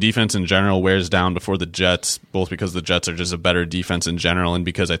Cleveland defense in general wears down before the Jets, both because the Jets are just a better defense in general and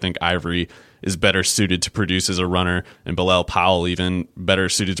because I think Ivory is better suited to produce as a runner and Bilal Powell even better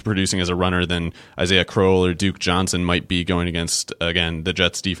suited to producing as a runner than Isaiah Crowell or Duke Johnson might be going against, again, the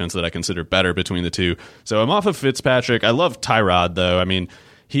Jets defense that I consider better between the two. So I'm off of Fitzpatrick. I love Tyrod, though. I mean,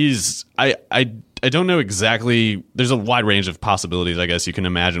 I don't know exactly. There's a wide range of possibilities, I guess, you can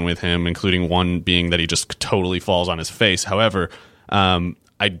imagine with him, including one being that he just totally falls on his face. However,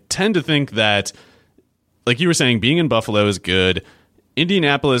 I tend to think that, like you were saying, being in Buffalo is good.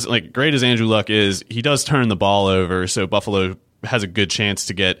 Indianapolis, like great as Andrew Luck is, he does turn the ball over, so Buffalo has a good chance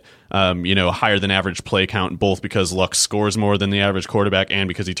to get a higher than average play count, both because Luck scores more than the average quarterback and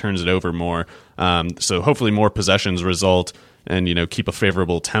because he turns it over more. So hopefully more possessions result and keep a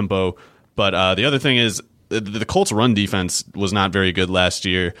favorable tempo. But the other thing is the Colts' run defense was not very good last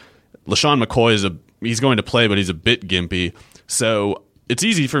year. LaShawn McCoy he's going to play, but he's a bit gimpy. So it's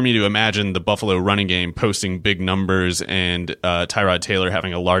easy for me to imagine the Buffalo running game posting big numbers and Tyrod Taylor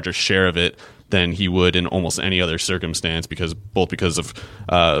having a larger share of it than he would in almost any other circumstance, because of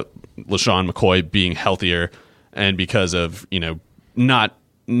LaShawn McCoy being healthier and because of not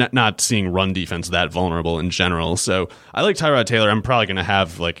seeing run defense that vulnerable in general. So I like Tyrod Taylor. I'm probably going to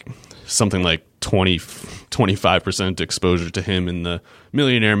have like something like 25% exposure to him in the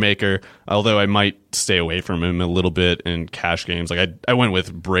Millionaire Maker, although I might stay away from him a little bit in cash games. Like I went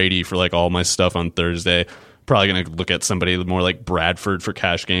with Brady for like all my stuff on Thursday. Probably going to look at somebody more like Bradford for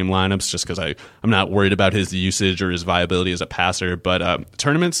cash game lineups, just because I'm not worried about his usage or his viability as a passer. But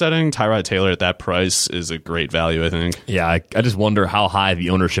tournament setting, Tyrod Taylor at that price is a great value, I think. Yeah, I just wonder how high the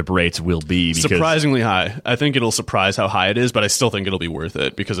ownership rates will be. Because surprisingly high. I think it'll surprise how high it is, but I still think it'll be worth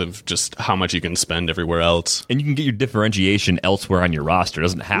it because of just how much you can spend everywhere else. And you can get your differentiation elsewhere on your roster. It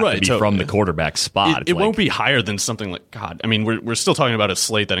doesn't have to be from the quarterback spot. It won't be higher than something like, God, I mean, we're still talking about a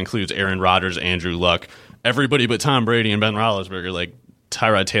slate that includes Aaron Rodgers, Andrew Luck, everybody but Tom Brady and Ben Roethlisberger. Like,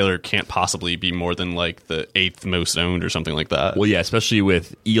 Tyrod Taylor can't possibly be more than like the 8th most owned or something like that. Well, yeah, especially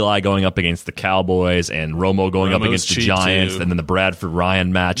with Eli going up against the Cowboys and Romo going up against the Giants, and then the Bradford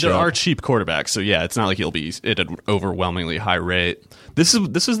Ryan matchup. There are cheap quarterbacks, so yeah, it's not like he'll be at an overwhelmingly high rate. This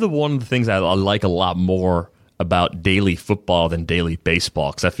is the one of the things I like a lot more about daily football than daily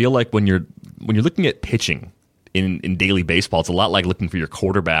baseball, because I feel like when you're looking at pitching in daily baseball, it's a lot like looking for your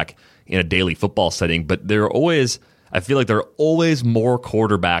quarterback in a daily football setting, but I feel like there are always more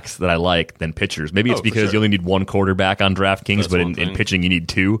quarterbacks that I like than pitchers. Maybe it's because you only need one quarterback on DraftKings, but in pitching you need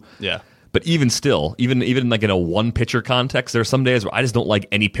two. Yeah. But even still, even like in a one pitcher context, there are some days where I just don't like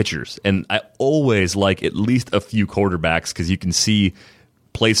any pitchers, and I always like at least a few quarterbacks because you can see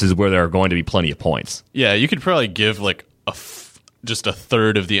places where there are going to be plenty of points. Yeah, you could probably give like just a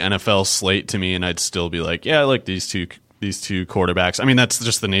third of the NFL slate to me, and I'd still be like, yeah, I like these two quarterbacks. I mean, that's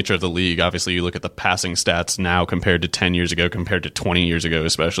just the nature of the league. Obviously, you look at the passing stats now compared to 10 years ago, compared to 20 years ago,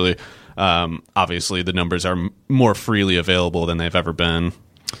 especially. Obviously, the numbers are more freely available than they've ever been.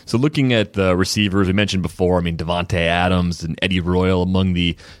 So looking at the receivers we mentioned before, I mean, Devontae Adams and Eddie Royal among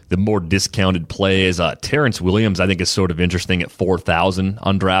the more discounted plays. Terrence Williams, I think, is sort of interesting at 4,000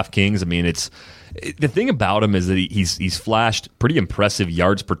 on DraftKings. I mean, the thing about him is that he's flashed pretty impressive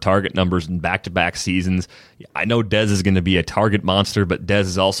yards per target numbers in back-to-back seasons. I know Dez is going to be a target monster, but Dez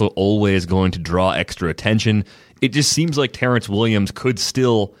is also always going to draw extra attention. It just seems like Terrence Williams could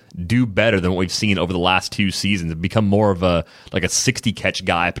still do better than what we've seen over the last 2 seasons and become more of a 60-catch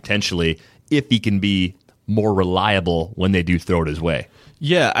guy potentially if he can be more reliable when they do throw it his way.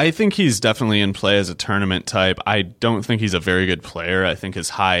 Yeah, I think he's definitely in play as a tournament type. I don't think he's a very good player. I think his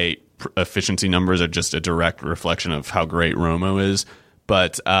high efficiency numbers are just a direct reflection of how great Romo is.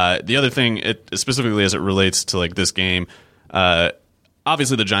 But the other thing, specifically as it relates to like this game,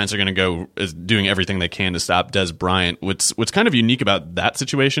 obviously the Giants are going to go doing everything they can to stop Dez Bryant. What's kind of unique about that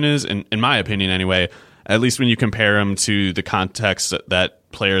situation is, in my opinion anyway, at least when you compare him to the context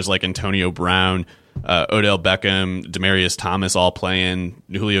that players like Antonio Brown, Odell Beckham, Demaryius Thomas all play in,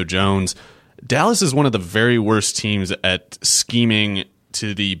 Julio Jones, Dallas is one of the very worst teams at scheming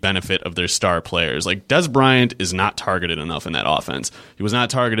to the benefit of their star players. Like, Dez Bryant is not targeted enough in that offense. He was not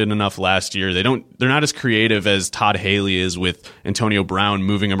targeted enough last year. They're not as creative as Todd Haley is with Antonio Brown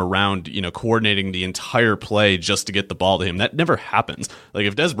moving him around, coordinating the entire play just to get the ball to him. That never happens. Like,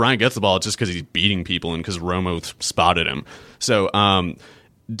 if Dez Bryant gets the ball, it's just because he's beating people and because Romo spotted him. So,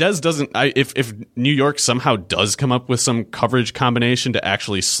 Dez doesn't. If New York somehow does come up with some coverage combination to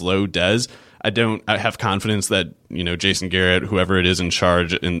actually slow Dez, I have confidence that Jason Garrett, whoever it is in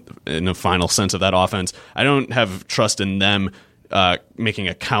charge in the final sense of that offense, I don't have trust in them making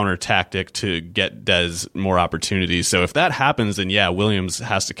a counter tactic to get Dez more opportunities. So if that happens, then yeah, Williams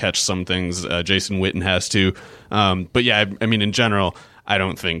has to catch some things. Jason Witten has to. But yeah, I mean, in general, I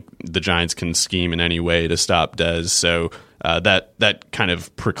don't think the Giants can scheme in any way to stop Dez. So that kind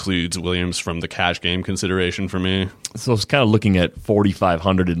of precludes Williams from the cash game consideration for me. So I was kind of looking at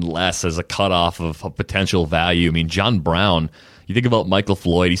 4,500 and less as a cutoff of potential value. I mean, John Brown, You think about Michael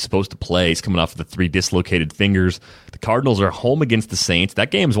Floyd, he's supposed to play. He's coming off of the 3 dislocated fingers. The Cardinals are home against the Saints. That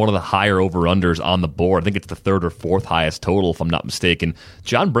game is one of the higher over-unders on the board. I think it's the 3rd or 4th highest total, if I'm not mistaken.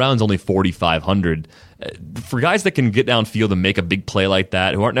 John Brown's only 4,500. For guys that can get downfield and make a big play like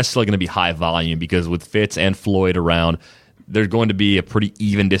that, who aren't necessarily going to be high volume, because with Fitz and Floyd around, there's going to be a pretty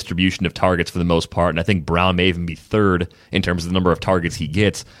even distribution of targets for the most part, and I think Brown may even be 3rd in terms of the number of targets he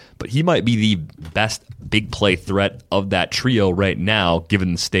gets, but he might be the best big play threat of that trio right now,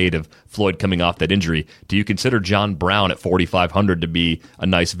 given the state of Floyd coming off that injury. Do you consider John Brown at 4,500 to be a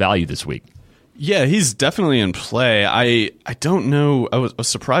nice value this week? Yeah, he's definitely in play. I don't know. I was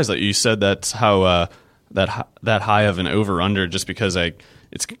surprised that you said that's how that high of an over-under, just because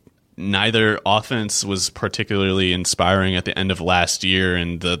it's neither offense was particularly inspiring at the end of last year,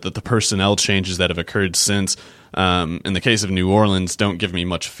 and the personnel changes that have occurred since, in the case of New Orleans, don't give me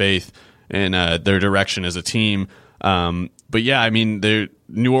much faith in their direction as a team. But yeah, I mean,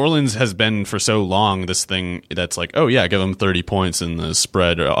 New Orleans has been for so long this thing that's like, oh yeah, give them 30 points in the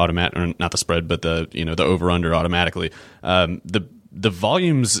spread, or not the spread, but the over-under automatically. The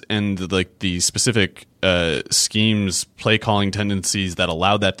volumes and the specific schemes, play calling tendencies that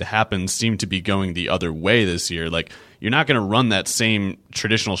allow that to happen seem to be going the other way this year. Like, you're not going to run that same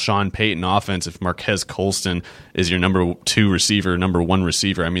traditional Sean Payton offense if Marquez Colston is your number 2 receiver, number 1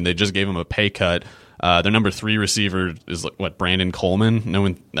 receiver. I mean, they just gave him a pay cut. Their number 3 receiver is Brandon Coleman.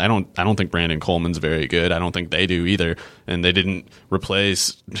 I don't think Brandon Coleman's very good. I don't think they do either. And they didn't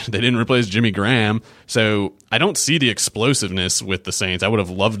replace Jimmy Graham. So I don't see the explosiveness with the Saints. I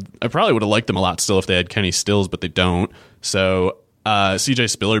probably would have liked them a lot still if they had Kenny Stills, but they don't. So CJ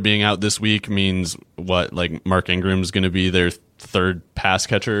Spiller being out this week means what? Like, Mark Ingram's going to be their 3rd pass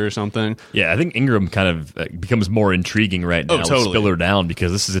catcher or something. Yeah, I think Ingram kind of becomes more intriguing right now. Totally. With Spiller down,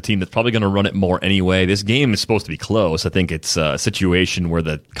 because this is a team that's probably going to run it more anyway. This game is supposed to be close. I think it's a situation where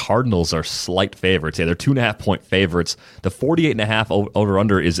the Cardinals are slight favorites. Yeah, they're 2.5-point favorites. The 48.5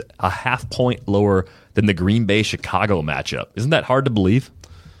 over-under is a half point lower than the Green Bay-Chicago matchup. Isn't that hard to believe?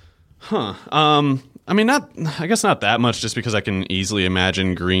 Huh. I mean, I guess not that much, just because I can easily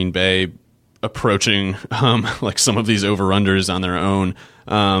imagine Green Bay approaching like some of these over-unders on their own,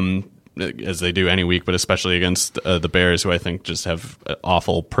 as they do any week, but especially against the Bears, who I think just have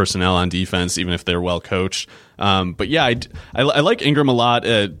awful personnel on defense, even if they're well coached. But yeah, I like Ingram a lot.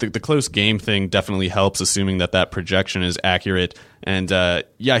 The close game thing definitely helps, assuming that projection is accurate. And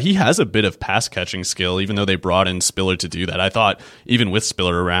yeah, he has a bit of pass catching skill, even though they brought in Spiller to do that. I thought, even with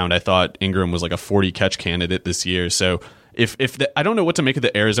Spiller around, I thought Ingram was like a 40 catch candidate this year. So I don't know what to make of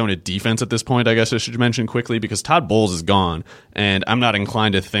the Arizona defense at this point, I guess I should mention quickly, because Todd Bowles is gone, and I'm not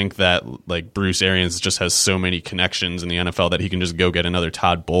inclined to think that like Bruce Arians just has so many connections in the NFL that he can just go get another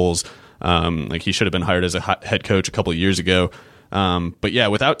Todd Bowles. Like, he should have been hired as a head coach a couple of years ago. But yeah,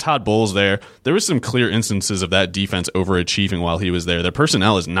 without Todd Bowles there was some clear instances of that defense overachieving while he was there. Their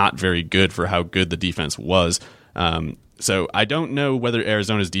personnel is not very good for how good the defense was. So I don't know whether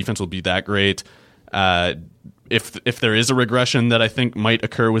Arizona's defense will be that great. If there is a regression that I think might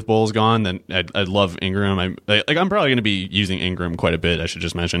occur with Bowles gone, then I'd love Ingram. I'm probably going to be using Ingram quite a bit, I should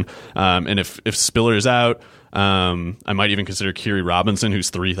just mention. And if Spiller is out, I might even consider Kiri Robinson, who's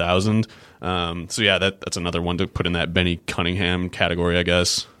 3,000. So yeah, that's another one to put in that Benny Cunningham category, I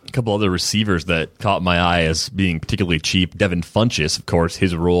guess. A couple other receivers that caught my eye as being particularly cheap. Devin Funchess, of course,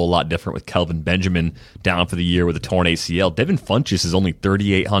 his role a lot different with Kelvin Benjamin down for the year with a torn ACL. Devin Funchess is only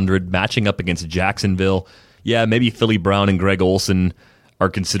 3,800, matching up against Jacksonville. Yeah, maybe Philly Brown and Greg Olsen are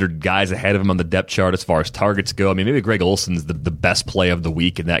considered guys ahead of him on the depth chart as far as targets go. I mean, maybe Greg Olsen's the best play of the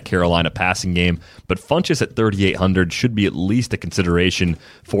week in that Carolina passing game, but Funchess at 3,800 should be at least a consideration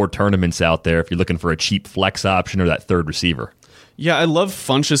for tournaments out there if you're looking for a cheap flex option or that 3rd receiver. Yeah, I love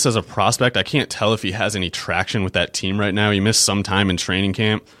Funchess as a prospect. I can't tell if he has any traction with that team right now. He missed some time in training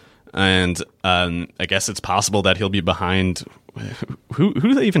camp, and I guess it's possible that he'll be behind. Who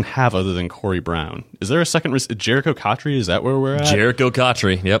do they even have other than Corey Brown? Is there a second? Jericho Cotchery? Is that where we're at? Jericho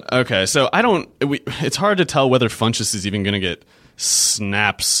Cotchery, yep. Okay, so it's hard to tell whether Funchess is even going to get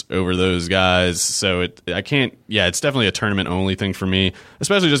snaps over those guys. So I can't. Yeah, it's definitely a tournament only thing for me,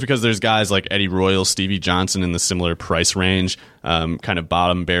 especially just because there's guys like Eddie Royal, Stevie Johnson in the similar price range, kind of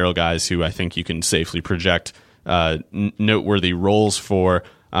bottom barrel guys who I think you can safely project noteworthy roles for.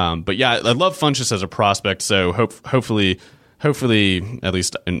 But yeah, I love Funchess as a prospect. So hopefully, at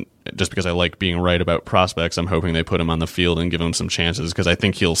least, and just because I like being right about prospects, I'm hoping they put him on the field and give him some chances, because I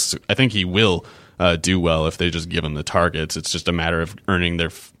think he will do well if they just give him the targets. It's just a matter of earning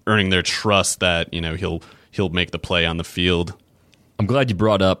their trust that he'll make the play on the field. I'm glad you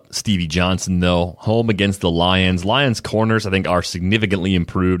brought up Stevie Johnson, though. Home against the Lions. Lions corners, I think, are significantly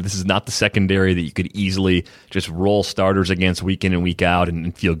improved. This is not the secondary that you could easily just roll starters against week in and week out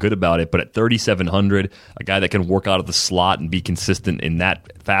and feel good about it. But at 3,700, a guy that can work out of the slot and be consistent in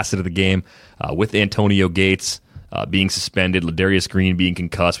that facet of the game, with Antonio Gates being suspended, Ladarius Green being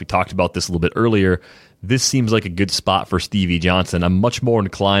concussed. We talked about this a little bit earlier. This seems like a good spot for Stevie Johnson. I'm much more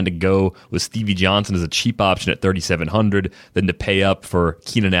inclined to go with Stevie Johnson as a cheap option at 3,700 than to pay up for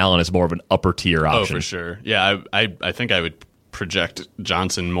Keenan Allen as more of an upper tier option. Oh, for sure. Yeah, I think I would project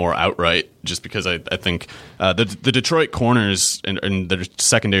Johnson more outright just because I think the Detroit corners and their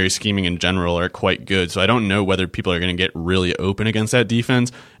secondary scheming in general are quite good. So I don't know whether people are going to get really open against that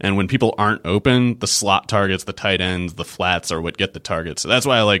defense. And when people aren't open, the slot targets, the tight ends, the flats are what get the targets. So that's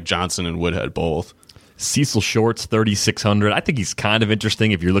why I like Johnson and Woodhead both. Cecil Shorts, 3,600. I think he's kind of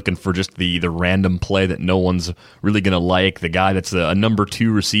interesting if you're looking for just the random play that no one's really going to like. The guy that's a number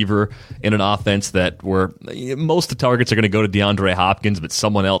 2 receiver in an offense that where most of the targets are going to go to DeAndre Hopkins, but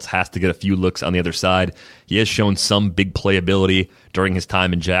someone else has to get a few looks on the other side. He has shown some big playability during his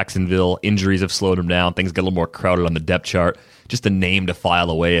time in Jacksonville. Injuries have slowed him down. Things get a little more crowded on the depth chart. Just a name to file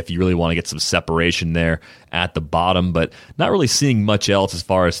away if you really want to get some separation there at the bottom, but not really seeing much else as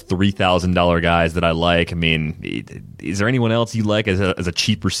far as $3,000 guys that I like. I mean, is there anyone else you like as a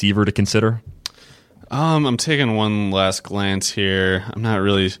cheap receiver to consider? I'm taking one last glance here. I'm not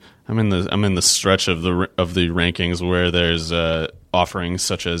really. I'm in the stretch of the rankings where there's offerings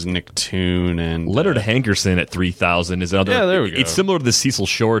such as Nick Toon and Leonard Hankerson at 3,000 is another. Yeah, there we go. It's similar to the Cecil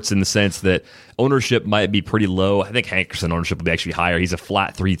Shorts in the sense that ownership might be pretty low. I think Hankerson ownership will be actually higher. He's a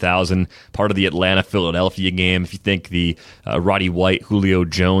flat 3,000, part of the Atlanta-Philadelphia game. If you think the Roddy White, Julio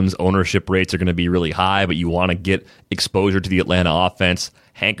Jones ownership rates are going to be really high, but you want to get exposure to the Atlanta offense,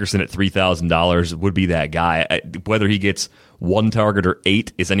 Hankerson at $3,000 would be that guy. Whether he gets 1 target or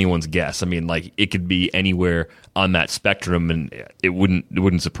 8 is anyone's guess. I mean, like, it could be anywhere on that spectrum, and it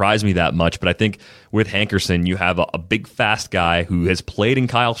wouldn't surprise me that much. But I think with Hankerson, you have a big, fast guy who has played in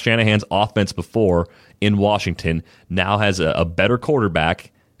Kyle Shanahan's offense before in Washington, now has a better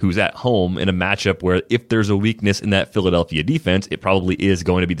quarterback who's at home in a matchup where if there's a weakness in that Philadelphia defense, it probably is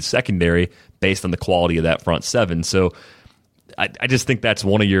going to be the secondary based on the quality of that front seven. So I just think that's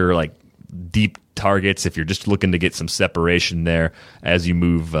one of your, like, deep targets if you're just looking to get some separation there as you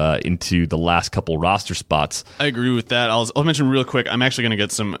move into the last couple roster spots. I agree with that. I'll mention real quick, I'm actually going to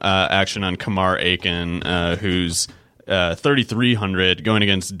get some action on Kamar Aiken, who's 3,300 going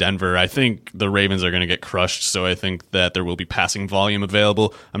against Denver. I think the Ravens are going to get crushed, so I think that there will be passing volume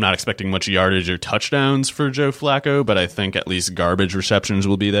available. I'm not expecting much yardage or touchdowns for Joe Flacco, but I think at least garbage receptions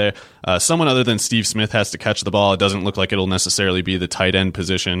will be there. Someone other than Steve Smith has to catch the ball. It doesn't look like it'll necessarily be the tight end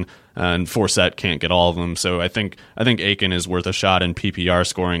position, and Forsett can't get all of them. So I think Aiken is worth a shot in PPR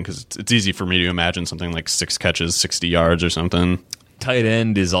scoring because it's easy for me to imagine something like 6 catches, 60 yards or something. Tight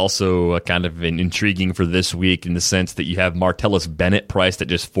end is also kind of intriguing for this week in the sense that you have Martellus Bennett priced at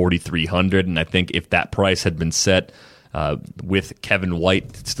just $4,300, and I think if that price had been set with Kevin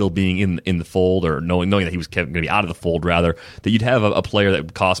White still being in the fold, or knowing that he was going to be out of the fold, rather, that you'd have a player that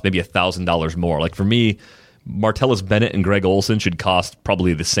would cost maybe $1,000 more. Like for me, Martellus Bennett and Greg Olsen should cost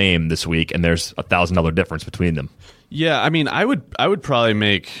probably the same this week, and there's $1,000 difference between them. Yeah, I mean, I would probably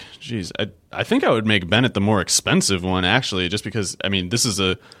make. I think I would make Bennett the more expensive one, actually, just because, I mean,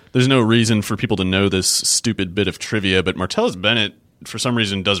 there's no reason for people to know this stupid bit of trivia, but Martellus Bennett, for some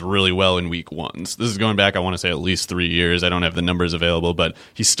reason, does really well in week 1s. This is going back, I want to say, at least 3 years. I don't have the numbers available, but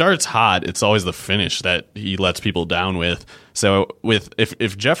he starts hot. It's always the finish that he lets people down with. So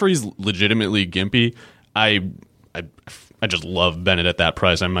if Jeffrey's legitimately gimpy, I just love Bennett at that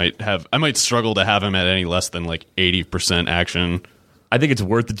price. I might struggle to have him at any less than like 80% action. I think it's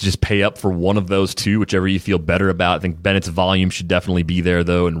worth it to just pay up for one of those two, whichever you feel better about. I think Bennett's volume should definitely be there,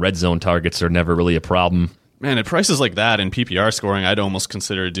 though, and red zone targets are never really a problem. Man, at prices like that in PPR scoring, I'd almost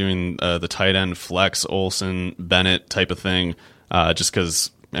consider doing the tight end flex, Olsen, Bennett type of thing, just because,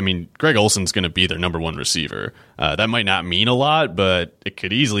 I mean, Greg Olsen's going to be their number 1 receiver. That might not mean a lot, but it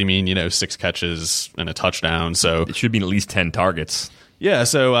could easily mean, 6 catches and a touchdown. So it should mean at least 10 targets. Yeah,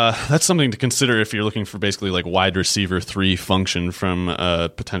 so that's something to consider if you're looking for basically like wide receiver 3 function from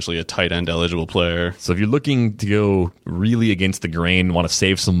potentially a tight end eligible player. So if you're looking to go really against the grain, want to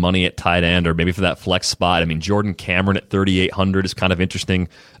save some money at tight end or maybe for that flex spot, I mean, Jordan Cameron at 3,800 is kind of interesting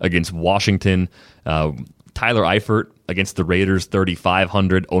against Washington. Tyler Eifert against the Raiders,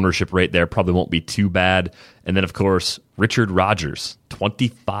 3,500. Ownership rate there probably won't be too bad. And then, of course, Richard Rodgers,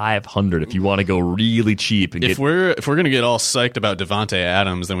 2,500. If you want to go really cheap, and if we're going to get all psyched about Devontae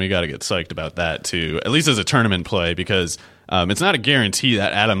Adams, then we got to get psyched about that too. At least as a tournament play, because It's not a guarantee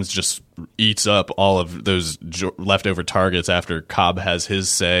that Adams just eats up all of those leftover targets after Cobb has his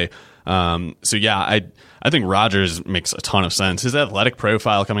say. So yeah, I think Rodgers makes a ton of sense. His athletic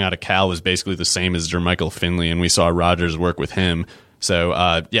profile coming out of Cal was basically the same as Jermichael Finley, and we saw Rodgers work with him. So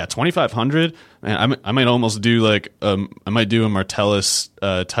yeah, 2,500. Man, I might almost do like I might do a Martellus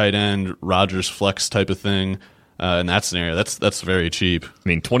tight end Rodgers flex type of thing in that scenario. That's very cheap. I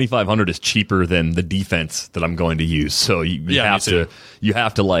mean, 2,500 is cheaper than the defense that I'm going to use. So you have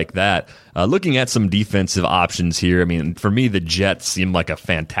to like that. Looking at some defensive options here, I mean, for me, the Jets seem like a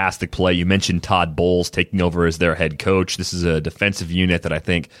fantastic play. You mentioned Todd Bowles taking over as their head coach. This is a defensive unit that I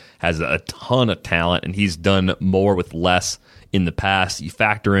think has a ton of talent, and he's done more with less in the past. You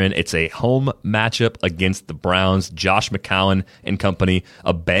factor in it's a home matchup against the Browns, Josh McCown and company,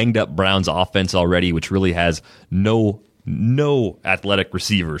 a banged up Browns offense already, which really has no athletic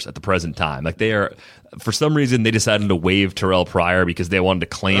receivers at the present time. Like, they are, for some reason, they decided to waive Terrell Pryor because they wanted to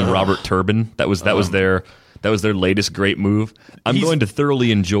claim Robert Turbin. That was their latest great move. I'm going to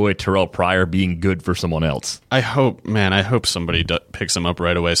thoroughly enjoy Terrell Pryor being good for someone else. I hope somebody picks him up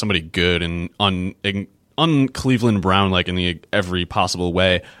right away. Somebody good and on Cleveland Brown, like in every possible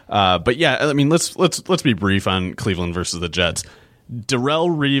way. But yeah, I mean, let's be brief on Cleveland versus the Jets. Darrelle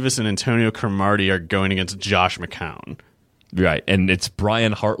Revis and Antonio Cromartie are going against Josh McCown. Right, and it's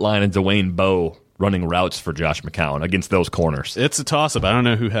Brian Hartline and Dwayne Bowe running routes for Josh McCown against those corners. It's a toss-up. I don't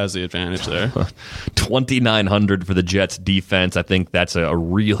know who has the advantage there. 2,900 for the Jets defense. I think that's a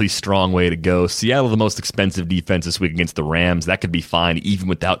really strong way to go. Seattle, the most expensive defense this week against the Rams. That could be fine even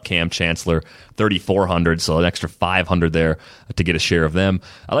without Cam Chancellor. 3,400, so an extra 500 there to get a share of them.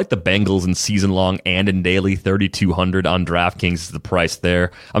 I like the Bengals in season long and in daily. 3,200 on DraftKings is the price there.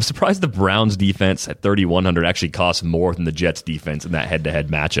 I'm surprised the Browns defense at 3,100 actually costs more than the Jets defense in that head-to-head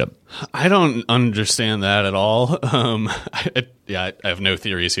matchup. I don't understand that at all. I have no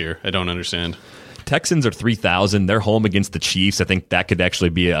theories here. I don't understand. Texans are 3,000. They're home against the Chiefs. I think that could actually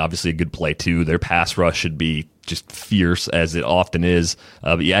be obviously a good play too. Their pass rush should be just fierce, as it often is.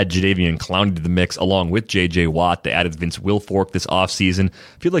 But you add Jadeveon Clowney to the mix along with J.J. Watt. They added Vince Wilfork this offseason.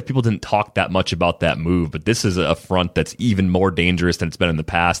 I feel like people didn't talk that much about that move, but this is a front that's even more dangerous than it's been in the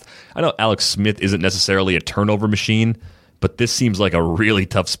past. I know Alex Smith isn't necessarily a turnover machine, but this seems like a really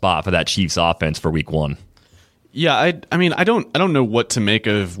tough spot for that Chiefs offense for week one. Yeah, I mean, I don't know what to make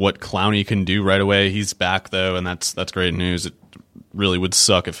of what Clowney can do right away. He's back though, and that's great news. It really would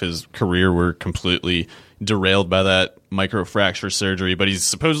suck if his career were completely derailed by that microfracture surgery, but he's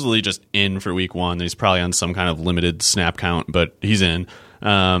supposedly just in for week one. He's probably on some kind of limited snap count, but he's in.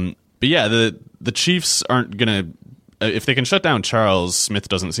 But yeah, the Chiefs aren't gonna, if they can shut down Charles, Smith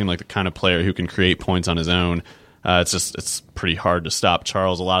doesn't seem like the kind of player who can create points on his own. It's pretty hard to stop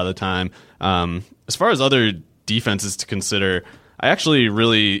Charles a lot of the time. As far as other defenses to consider, I actually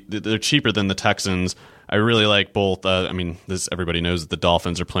they're cheaper than the Texans. I really like both. I mean, everybody knows that the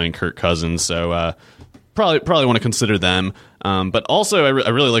Dolphins are playing Kirk Cousins, so probably want to consider them. But also, I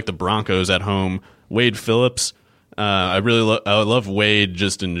really like the Broncos at home. Wade Phillips. I love Wade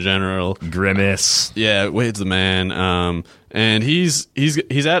just in general. Grimace. Yeah, Wade's the man. And he's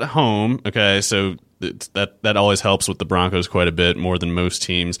at home. Okay, so that always helps with the Broncos quite a bit, more than most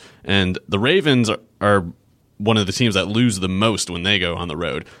teams. And the Ravens are one of the teams that lose the most when they go on the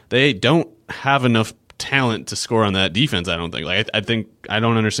road. They don't have enough talent to score on that defense, I don't think. I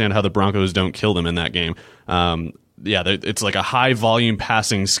don't understand how the Broncos don't kill them in that game. It's like a high volume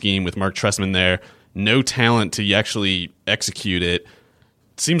passing scheme with Mark Trestman there. No talent to actually execute it.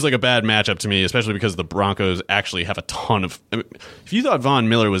 Seems like a bad matchup to me, especially because the Broncos actually have a ton of... I mean, if you thought Von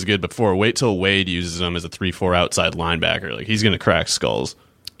Miller was good before, wait till Wade uses him as a 3-4 outside linebacker. Like, he's going to crack skulls.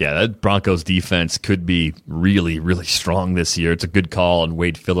 Yeah, that Broncos defense could be really, really strong this year. It's a good call on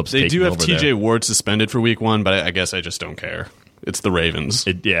Wade Phillips. They do have TJ Ward Ward suspended for week one, but I guess I just don't care. It's the Ravens.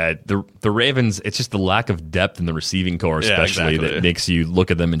 The Ravens, it's just the lack of depth in the receiving core, especially, that makes you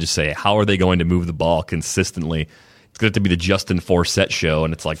look at them and just say, how are they going to move the ball consistently? It's going to have to be the Justin Forsett show,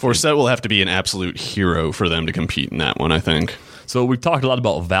 and it's like... Forsett will have to be an absolute hero for them to compete in that one, I think. So we've talked a lot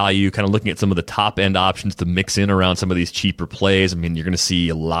about value, kind of looking at some of the top-end options to mix in around some of these cheaper plays. I mean, you're going to see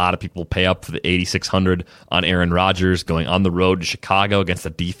a lot of people pay up for the 8,600 on Aaron Rodgers going on the road to Chicago against a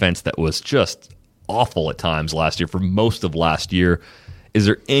defense that was just awful at times last year, for most of last year. Is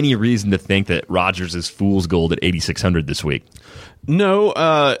there any reason to think that Rodgers is fool's gold at 8,600 this week? No.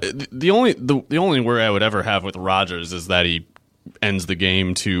 The only worry I would ever have with Rodgers is that he ends the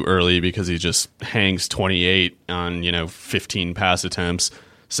game too early because he just hangs 28 on 15 pass attempts.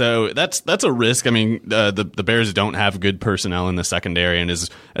 So that's a risk. I mean, the Bears don't have good personnel in the secondary, and as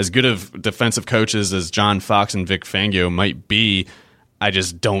good of defensive coaches as John Fox and Vic Fangio might be, I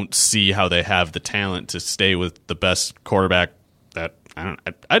just don't see how they have the talent to stay with the best quarterback that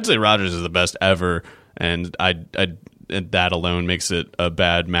I'd say Rodgers is the best ever, and that alone makes it a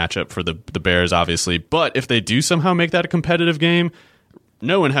bad matchup for the Bears, obviously. But if they do somehow make that a competitive game,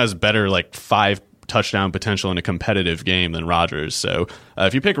 no one has better 5 touchdown potential in a competitive game than Rodgers. So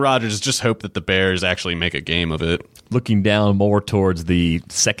if you pick Rodgers, just hope that the Bears actually make a game of it. Looking down more towards the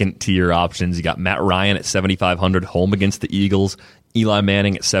second tier options, you got Matt Ryan at 7,500 home against the Eagles. Eli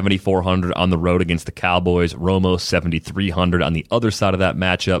Manning at 7,400 on the road against the Cowboys. Romo 7,300 on the other side of that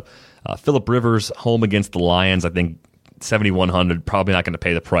matchup. Phillip Rivers home against the Lions. I think 7,100, probably not going to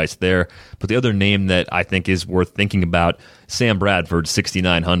pay the price there. But the other name that I think is worth thinking about, Sam Bradford,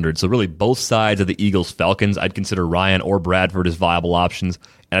 6,900. So really both sides of the Eagles-Falcons, I'd consider Ryan or Bradford as viable options.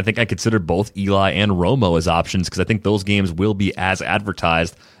 And I think I consider both Eli and Romo as options because I think those games will be as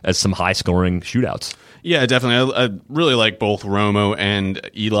advertised as some high-scoring shootouts. Yeah, definitely. I really like both Romo and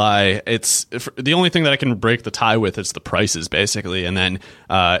Eli. It's the only thing that I can break the tie with is the prices, basically. And then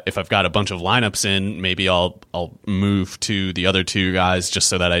if I've got a bunch of lineups in, maybe I'll move to the other two guys just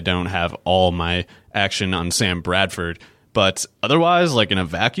so that I don't have all my action on Sam Bradford. But otherwise, in a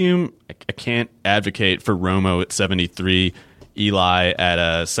vacuum, I can't advocate for Romo at 73, Eli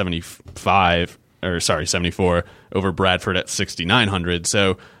at 74 over Bradford at 6,900.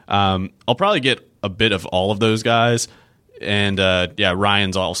 So I'll probably get a bit of all of those guys. And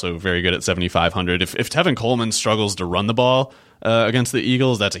Ryan's also very good at 7,500. If Tevin Coleman struggles to run the ball against the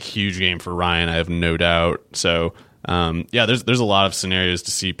Eagles, that's a huge game for Ryan, I have no doubt. So there's a lot of scenarios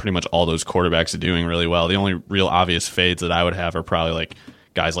to see pretty much all those quarterbacks doing really well. The only real obvious fades that I would have are probably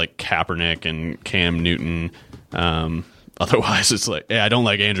guys like Kaepernick and Cam Newton. Otherwise, it's I don't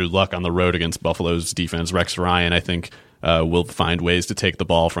like Andrew Luck on the road against Buffalo's defense. Rex Ryan, I think, will find ways to take the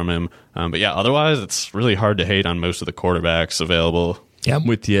ball from him. Otherwise, it's really hard to hate on most of the quarterbacks available. Yeah, I'm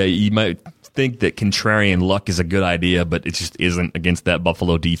with you. You might think that contrarian luck is a good idea, but it just isn't against that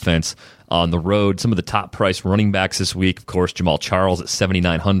Buffalo defense on the road. Some of the top priced running backs this week, of course, Jamal Charles at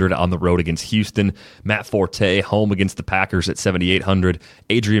 7,900 on the road against Houston. Matt Forte home against the Packers at 7,800.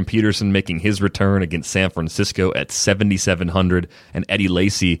 Adrian Peterson making his return against San Francisco at 7,700. And Eddie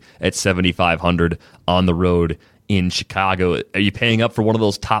Lacy at 7,500 on the road in Chicago. Are you paying up for one of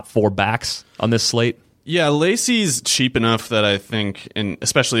those top 4 backs on this slate? Yeah, Lacy's cheap enough that I think, and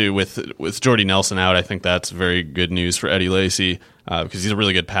especially with Jordy Nelson out, I think that's very good news for Eddie Lacy because he's a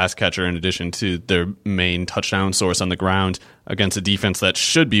really good pass catcher in addition to their main touchdown source on the ground against a defense that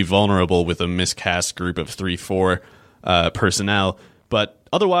should be vulnerable with a miscast group of 3-4 personnel. But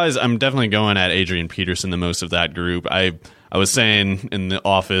otherwise, I'm definitely going at Adrian Peterson the most of that group. I was saying in the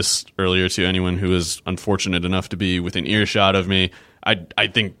office earlier to anyone who was unfortunate enough to be within earshot of me, I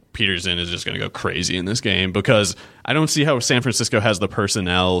think Peterson is just going to go crazy in this game because I don't see how San Francisco has the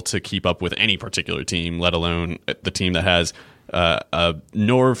personnel to keep up with any particular team, let alone the team that has a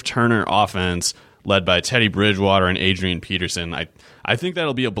Norv Turner offense led by Teddy Bridgewater and Adrian Peterson. I think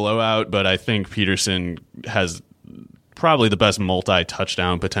that'll be a blowout, but I think Peterson has probably the best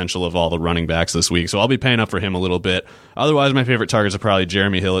multi-touchdown potential of all the running backs this week, so I'll be paying up for him a little bit. Otherwise, my favorite targets are probably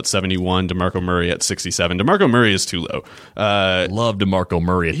Jeremy Hill at 71, DeMarco Murray at 67. DeMarco Murray is too low. Love DeMarco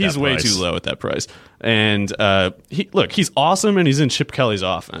Murray at that price. He's way too low at that price. And he's awesome, and he's in Chip Kelly's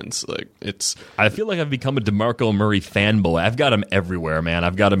offense. I feel like I've become a DeMarco Murray fanboy. I've got him everywhere, man.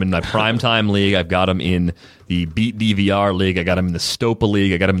 I've got him in my primetime league. I've got him in the Beat DVR league. I got him in the Stopa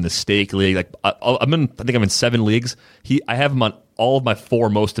league. I got him in the Stake league. I think I'm in 7 leagues. I have him on all of my 4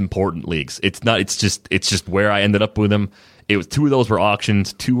 most important leagues. It's just where I ended up with him. It was 2 of those were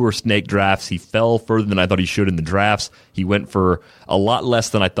auctions, 2 were snake drafts. He fell further than I thought he should in the drafts. He went for a lot less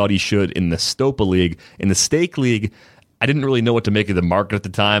than I thought he should in the Stopa league. In the Stake league, I didn't really know what to make of the market at the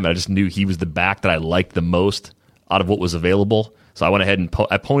time. I just knew he was the back that I liked the most out of what was available. So I went ahead and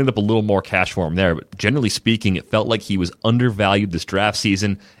I ponied up a little more cash for him there. But generally speaking, it felt like he was undervalued this draft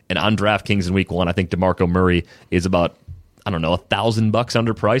season. And on DraftKings in week 1, I think DeMarco Murray is about, $1,000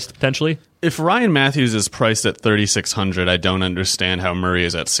 underpriced potentially. If Ryan Matthews is priced at 3,600, I don't understand how Murray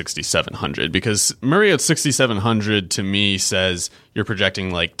is at 6,700 because Murray at 6,700 to me says you're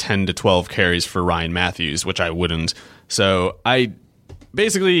projecting 10 to 12 carries for Ryan Matthews, which I wouldn't. So I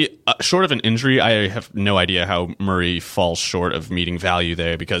basically, short of an injury, I have no idea how Murray falls short of meeting value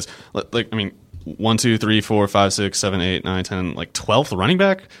there because, 1, 2, 3, 4, 5, 6, 7, 8, 9, 10, 12th running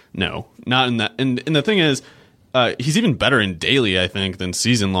back? No, not in that. And the thing is, he's even better in daily, I think, than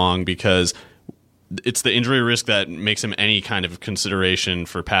season long because it's the injury risk that makes him any kind of consideration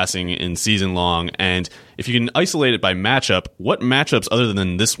for passing in season long. And if you can isolate it by matchup, what matchups other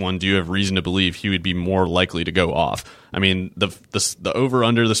than this one do you have reason to believe he would be more likely to go off? I mean, the over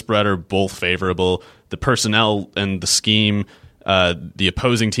under the spread are both favorable. The personnel and the scheme, the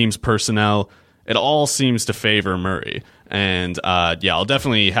opposing team's personnel, it all seems to favor Murray. And I'll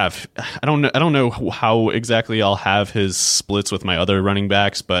definitely have. I don't know how exactly I'll have his splits with my other running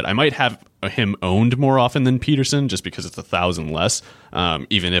backs, but I might have him owned more often than Peterson, just because it's 1,000 less.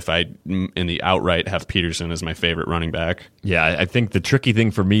 Even if I in the outright have Peterson as my favorite running back. Yeah, I think the tricky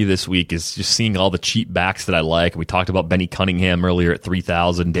thing for me this week is just seeing all the cheap backs that I like. We talked about Benny Cunningham earlier at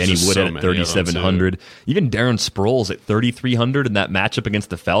 3,000, Danny Woodhead at 3,700, even Darren Sproles at 3,300 in that matchup against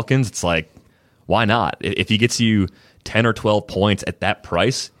the Falcons. It's like, why not? If he gets you 10 or 12 points at that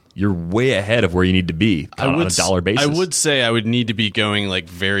price, you're way ahead of where you need to be on a dollar basis. I would say I would need to be going like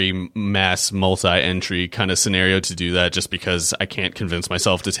very mass multi-entry kind of scenario to do that, just because I can't convince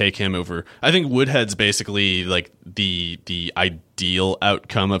myself to take him over. I think Woodhead's basically like the ideal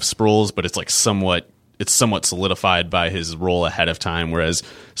outcome of Sproles, but it's like somewhat solidified by his role ahead of time, whereas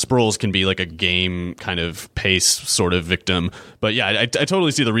Sproles can be like a game kind of pace sort of victim. But yeah, I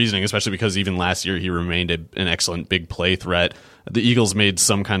totally see the reasoning, especially because even last year he remained an excellent big play threat. The Eagles made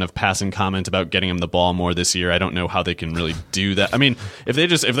some kind of passing comment about getting him the ball more this year. I don't know how they can really do that. I mean, if they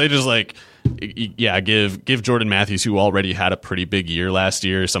just like, yeah, give Jordan Matthews, who already had a pretty big year last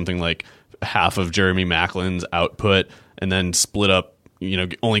year, something like half of Jeremy Maclin's output, and then split up,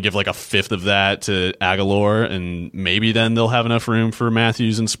 only give like a fifth of that to Aguilar, and maybe then they'll have enough room for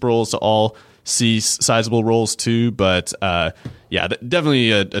Matthews and Sproles to all see sizable roles too. But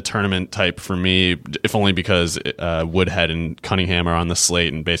definitely a tournament type for me, if only because Woodhead and Cunningham are on the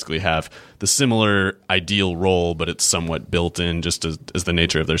slate and basically have the similar ideal role, but it's somewhat built in just as the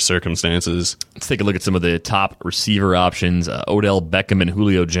nature of their circumstances. Let's take a look at some of the top receiver options. Odell Beckham and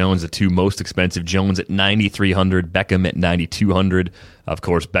Julio Jones, the two most expensive. Jones at 9,300, Beckham at 9,200. Of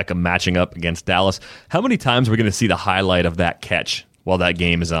course, Beckham matching up against Dallas. How many times are we going to see the highlight of that catch while that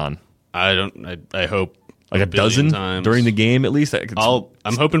game is on? I hope like a dozen times during the game at least.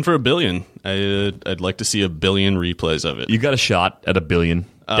 I'm hoping for 1 billion. I'd like to see 1 billion replays of it. You got a shot at 1 billion.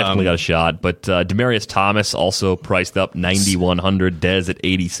 Definitely got a shot. But Demaryius Thomas also priced up 9,100. Dez at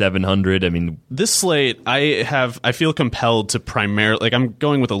 8,700. I mean, this slate, I feel compelled to primarily, like, I'm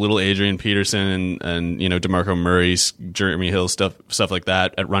going with a little Adrian Peterson and DeMarco Murray, Jeremy Hill, stuff like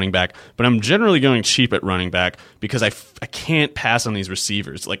that at running back. But I'm generally going cheap at running back because I can't pass on these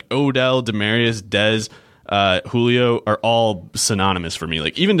receivers. Like Odell, Demaryius, Dez, Julio are all synonymous for me.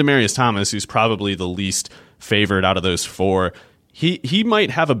 Like even Demaryius Thomas, who's probably the least favored out of those four, he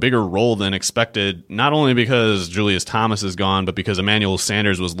might have a bigger role than expected, not only because Julius Thomas is gone, but because Emmanuel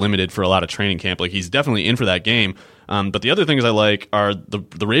Sanders was limited for a lot of training camp. Like he's definitely in for that game. But the other things I like are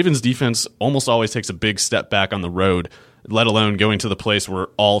the Ravens defense almost always takes a big step back on the road, let alone going to the place where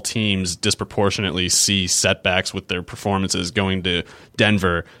all teams disproportionately see setbacks with their performances, going to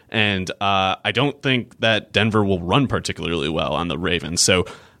Denver. And I don't think that Denver will run particularly well on the Ravens. So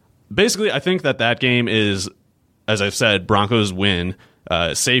basically, I think that game is, as I've said, Broncos win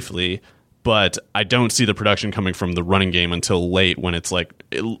safely, but I don't see the production coming from the running game until late, when it's like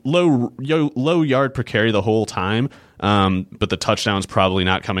low yard per carry the whole time. But the touchdown's probably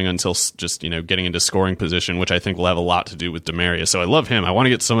not coming until just getting into scoring position, which I think will have a lot to do with Demaryius. So I love him. I want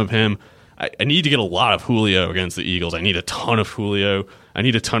to get some of him. I need to get a lot of Julio against the Eagles. I need a ton of Julio. I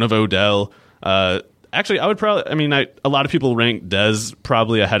need a ton of Odell. Actually, I would probably, a lot of people rank Dez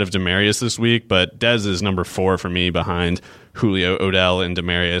probably ahead of Demaryius this week, but Dez is number 4 for me behind Julio, Odell, and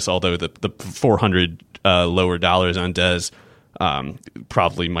Demaryius, although the $400 lower dollars on Dez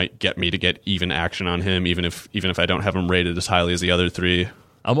probably might get me to get even action on him, even if I don't have him rated as highly as the other three.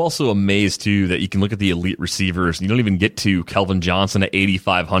 I'm also amazed, too, that you can look at the elite receivers. You don't even get to Kelvin Johnson at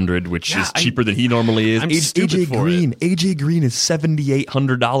 8,500, which is cheaper than he normally is. AJ Green is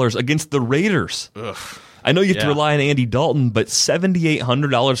 $7,800 against the Raiders. Ugh. I know you have to rely on Andy Dalton, but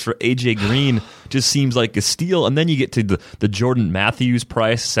 $7,800 for AJ Green just seems like a steal. And then you get to the Jordan Matthews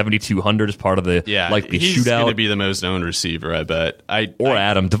price, $7,200 as part of the likely he's shootout. He's going to be the most owned receiver, I bet.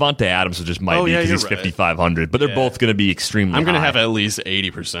 Devontae Adams just might be because he's 5,500. But they're both going to be extremely high. I'm going to have at least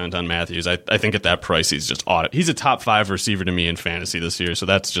 80% on Matthews. I think at that price he's just he's a top 5 receiver to me in fantasy this year, so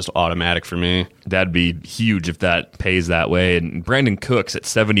that's just automatic for me. That'd be huge if that pays that way. And Brandon Cooks at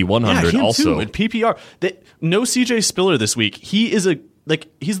 7,100 also. At PPR. No CJ Spiller this week. He's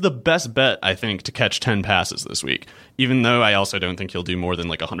the best bet, I think, to catch 10 passes this week. Even though I also don't think he'll do more than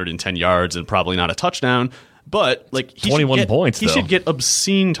like 110 yards and probably not a touchdown. But like 21 points, he should get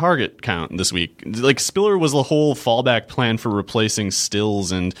obscene target count this week. Like Spiller was the whole fallback plan for replacing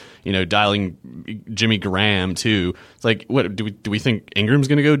Stills and dialing Jimmy Graham too. It's like, what do we think Ingram's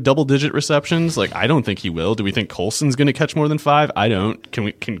going to go double digit receptions? Like I don't think he will. Do we think Colson's going to catch more than 5? I don't.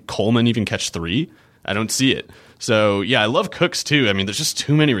 Can Coleman even catch 3? I don't see it. So, yeah, I love Cooks, too. I mean, there's just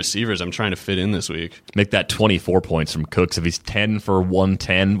too many receivers I'm trying to fit in this week. Make that 24 points from Cooks. If he's 10 for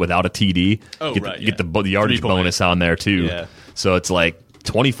 110 without a TD, get the yardage bonus on there, too. Yeah. So it's like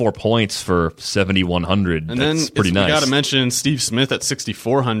 24 points for 7,100. And That's then pretty nice. We got to mention Steve Smith at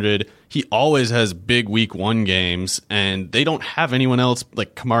 6,400. He always has big week 1 games, and they don't have anyone else.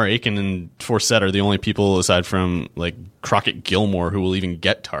 Like Kamar Aiken and Forsett are the only people aside from like Crockett Gilmore who will even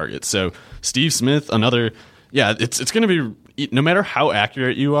get targets. So Steve Smith, another... Yeah, it's going to be, no matter how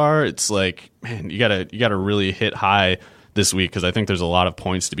accurate you are, it's like, man, you gotta really hit high this week because I think there's a lot of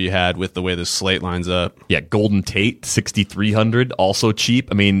points to be had with the way this slate lines up. Yeah, Golden Tate 6,300, also cheap.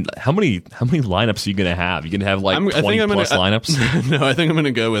 I mean, how many lineups are you going to have? You going to have like 20 plus lineups? No, I think I'm going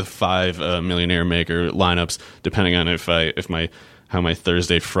to go with 5 Millionaire Maker lineups, depending on how my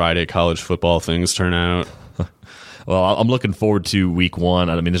Thursday Friday college football things turn out. Well, I'm looking forward to week 1.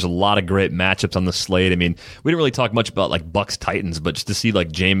 I mean, there's a lot of great matchups on the slate. I mean, we didn't really talk much about like Bucks Titans, but just to see like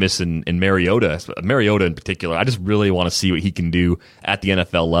Jameis and Mariota in particular, I just really want to see what he can do at the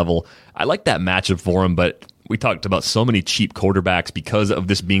NFL level. I like that matchup for him, but we talked about so many cheap quarterbacks because of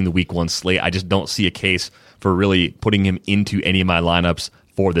this being the week 1 slate. I just don't see a case for really putting him into any of my lineups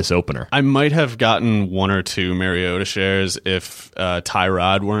for this opener. I might have gotten 1 or 2 Mariota shares if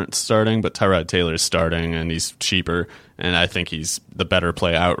Tyrod weren't starting, but Tyrod Taylor is starting and he's cheaper, and I think he's the better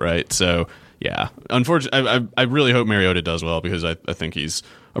play outright. So yeah, unfortunately, I really hope Mariota does well because I think he's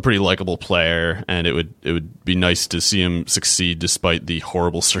a pretty likable player, and it would be nice to see him succeed despite the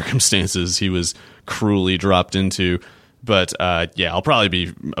horrible circumstances he was cruelly dropped into. But, yeah, I'll probably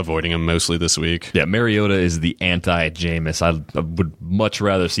be avoiding him mostly this week. Yeah, Mariota is the anti-Jameis. I would much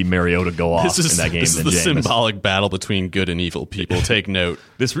rather see Mariota go off in that game than Jameis. This is the symbolic battle between good and evil people. Take note.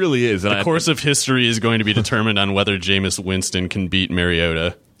 This really is. The course of history is going to be determined on whether Jameis Winston can beat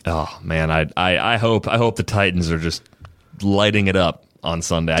Mariota. Oh, man, I hope the Titans are just lighting it up on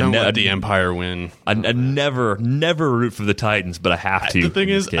Sunday. Don't let the Empire win. I never root for the Titans, but I have to. The thing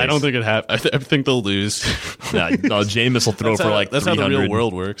is, I don't think it happens. I think they'll lose. No, Jameis will throw for like 300. That's how the real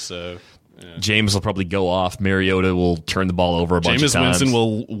world works. So yeah. Jameis will probably go off. Mariota will turn the ball over a bunch of times. Jameis Winston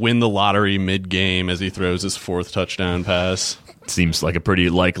will win the lottery mid-game as he throws his 4th touchdown pass. Seems like a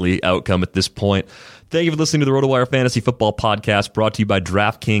pretty likely outcome at this point. Thank you for listening to the RotoWire Fantasy Football Podcast, brought to you by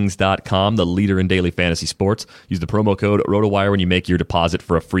DraftKings.com, the leader in daily fantasy sports. Use the promo code RotoWire when you make your deposit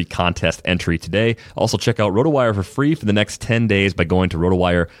for a free contest entry today. Also, check out RotoWire for free for the next 10 days by going to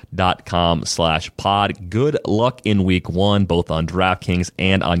RotoWire.com/pod. Good luck in week 1, both on DraftKings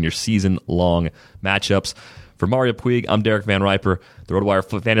and on your season-long matchups. For Mario Puig, I'm Derek Van Riper. The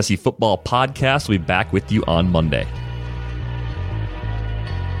RotoWire Fantasy Football Podcast will be back with you on Monday.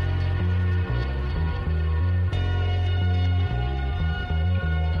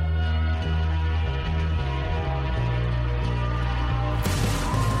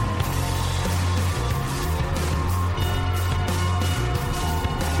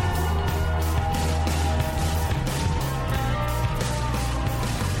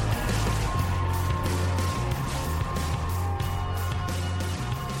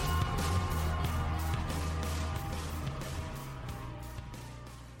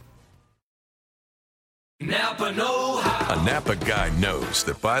 Napa know-how. A Napa guy knows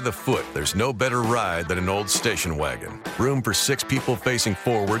that by the foot, there's no better ride than an old station wagon. Room for 6 people facing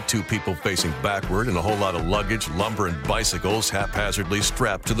forward, 2 people facing backward, and a whole lot of luggage, lumber, and bicycles haphazardly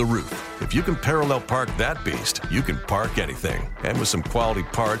strapped to the roof. If you can parallel park that beast, you can park anything. And with some quality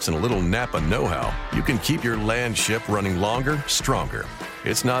parts and a little Napa know-how, you can keep your land ship running longer, stronger.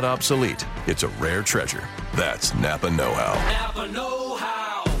 It's not obsolete. It's a rare treasure. That's Napa know-how. Napa know-how.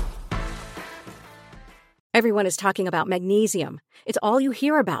 Everyone is talking about magnesium. It's all you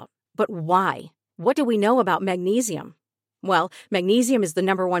hear about. But why? What do we know about magnesium? Well, magnesium is the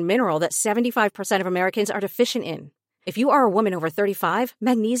 #1 mineral that 75% of Americans are deficient in. If you are a woman over 35,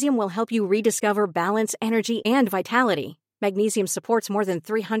 magnesium will help you rediscover balance, energy, and vitality. Magnesium supports more than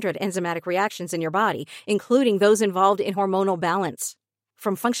 300 enzymatic reactions in your body, including those involved in hormonal balance.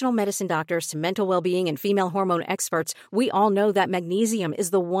 From functional medicine doctors to mental well-being and female hormone experts, we all know that magnesium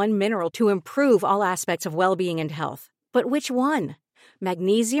is the one mineral to improve all aspects of well-being and health. But which one?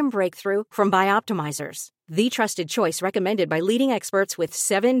 Magnesium Breakthrough from Bioptimizers, the trusted choice recommended by leading experts with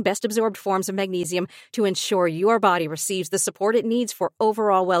 7 best-absorbed forms of magnesium to ensure your body receives the support it needs for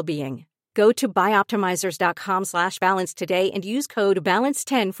overall well-being. Go to bioptimizers.com/balance today and use code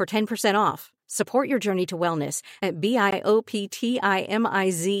BALANCE10 for 10% off. Support your journey to wellness at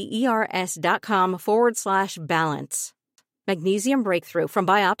bioptimizers.com/balance. Magnesium Breakthrough from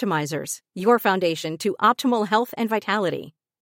Bioptimizers, your foundation to optimal health and vitality.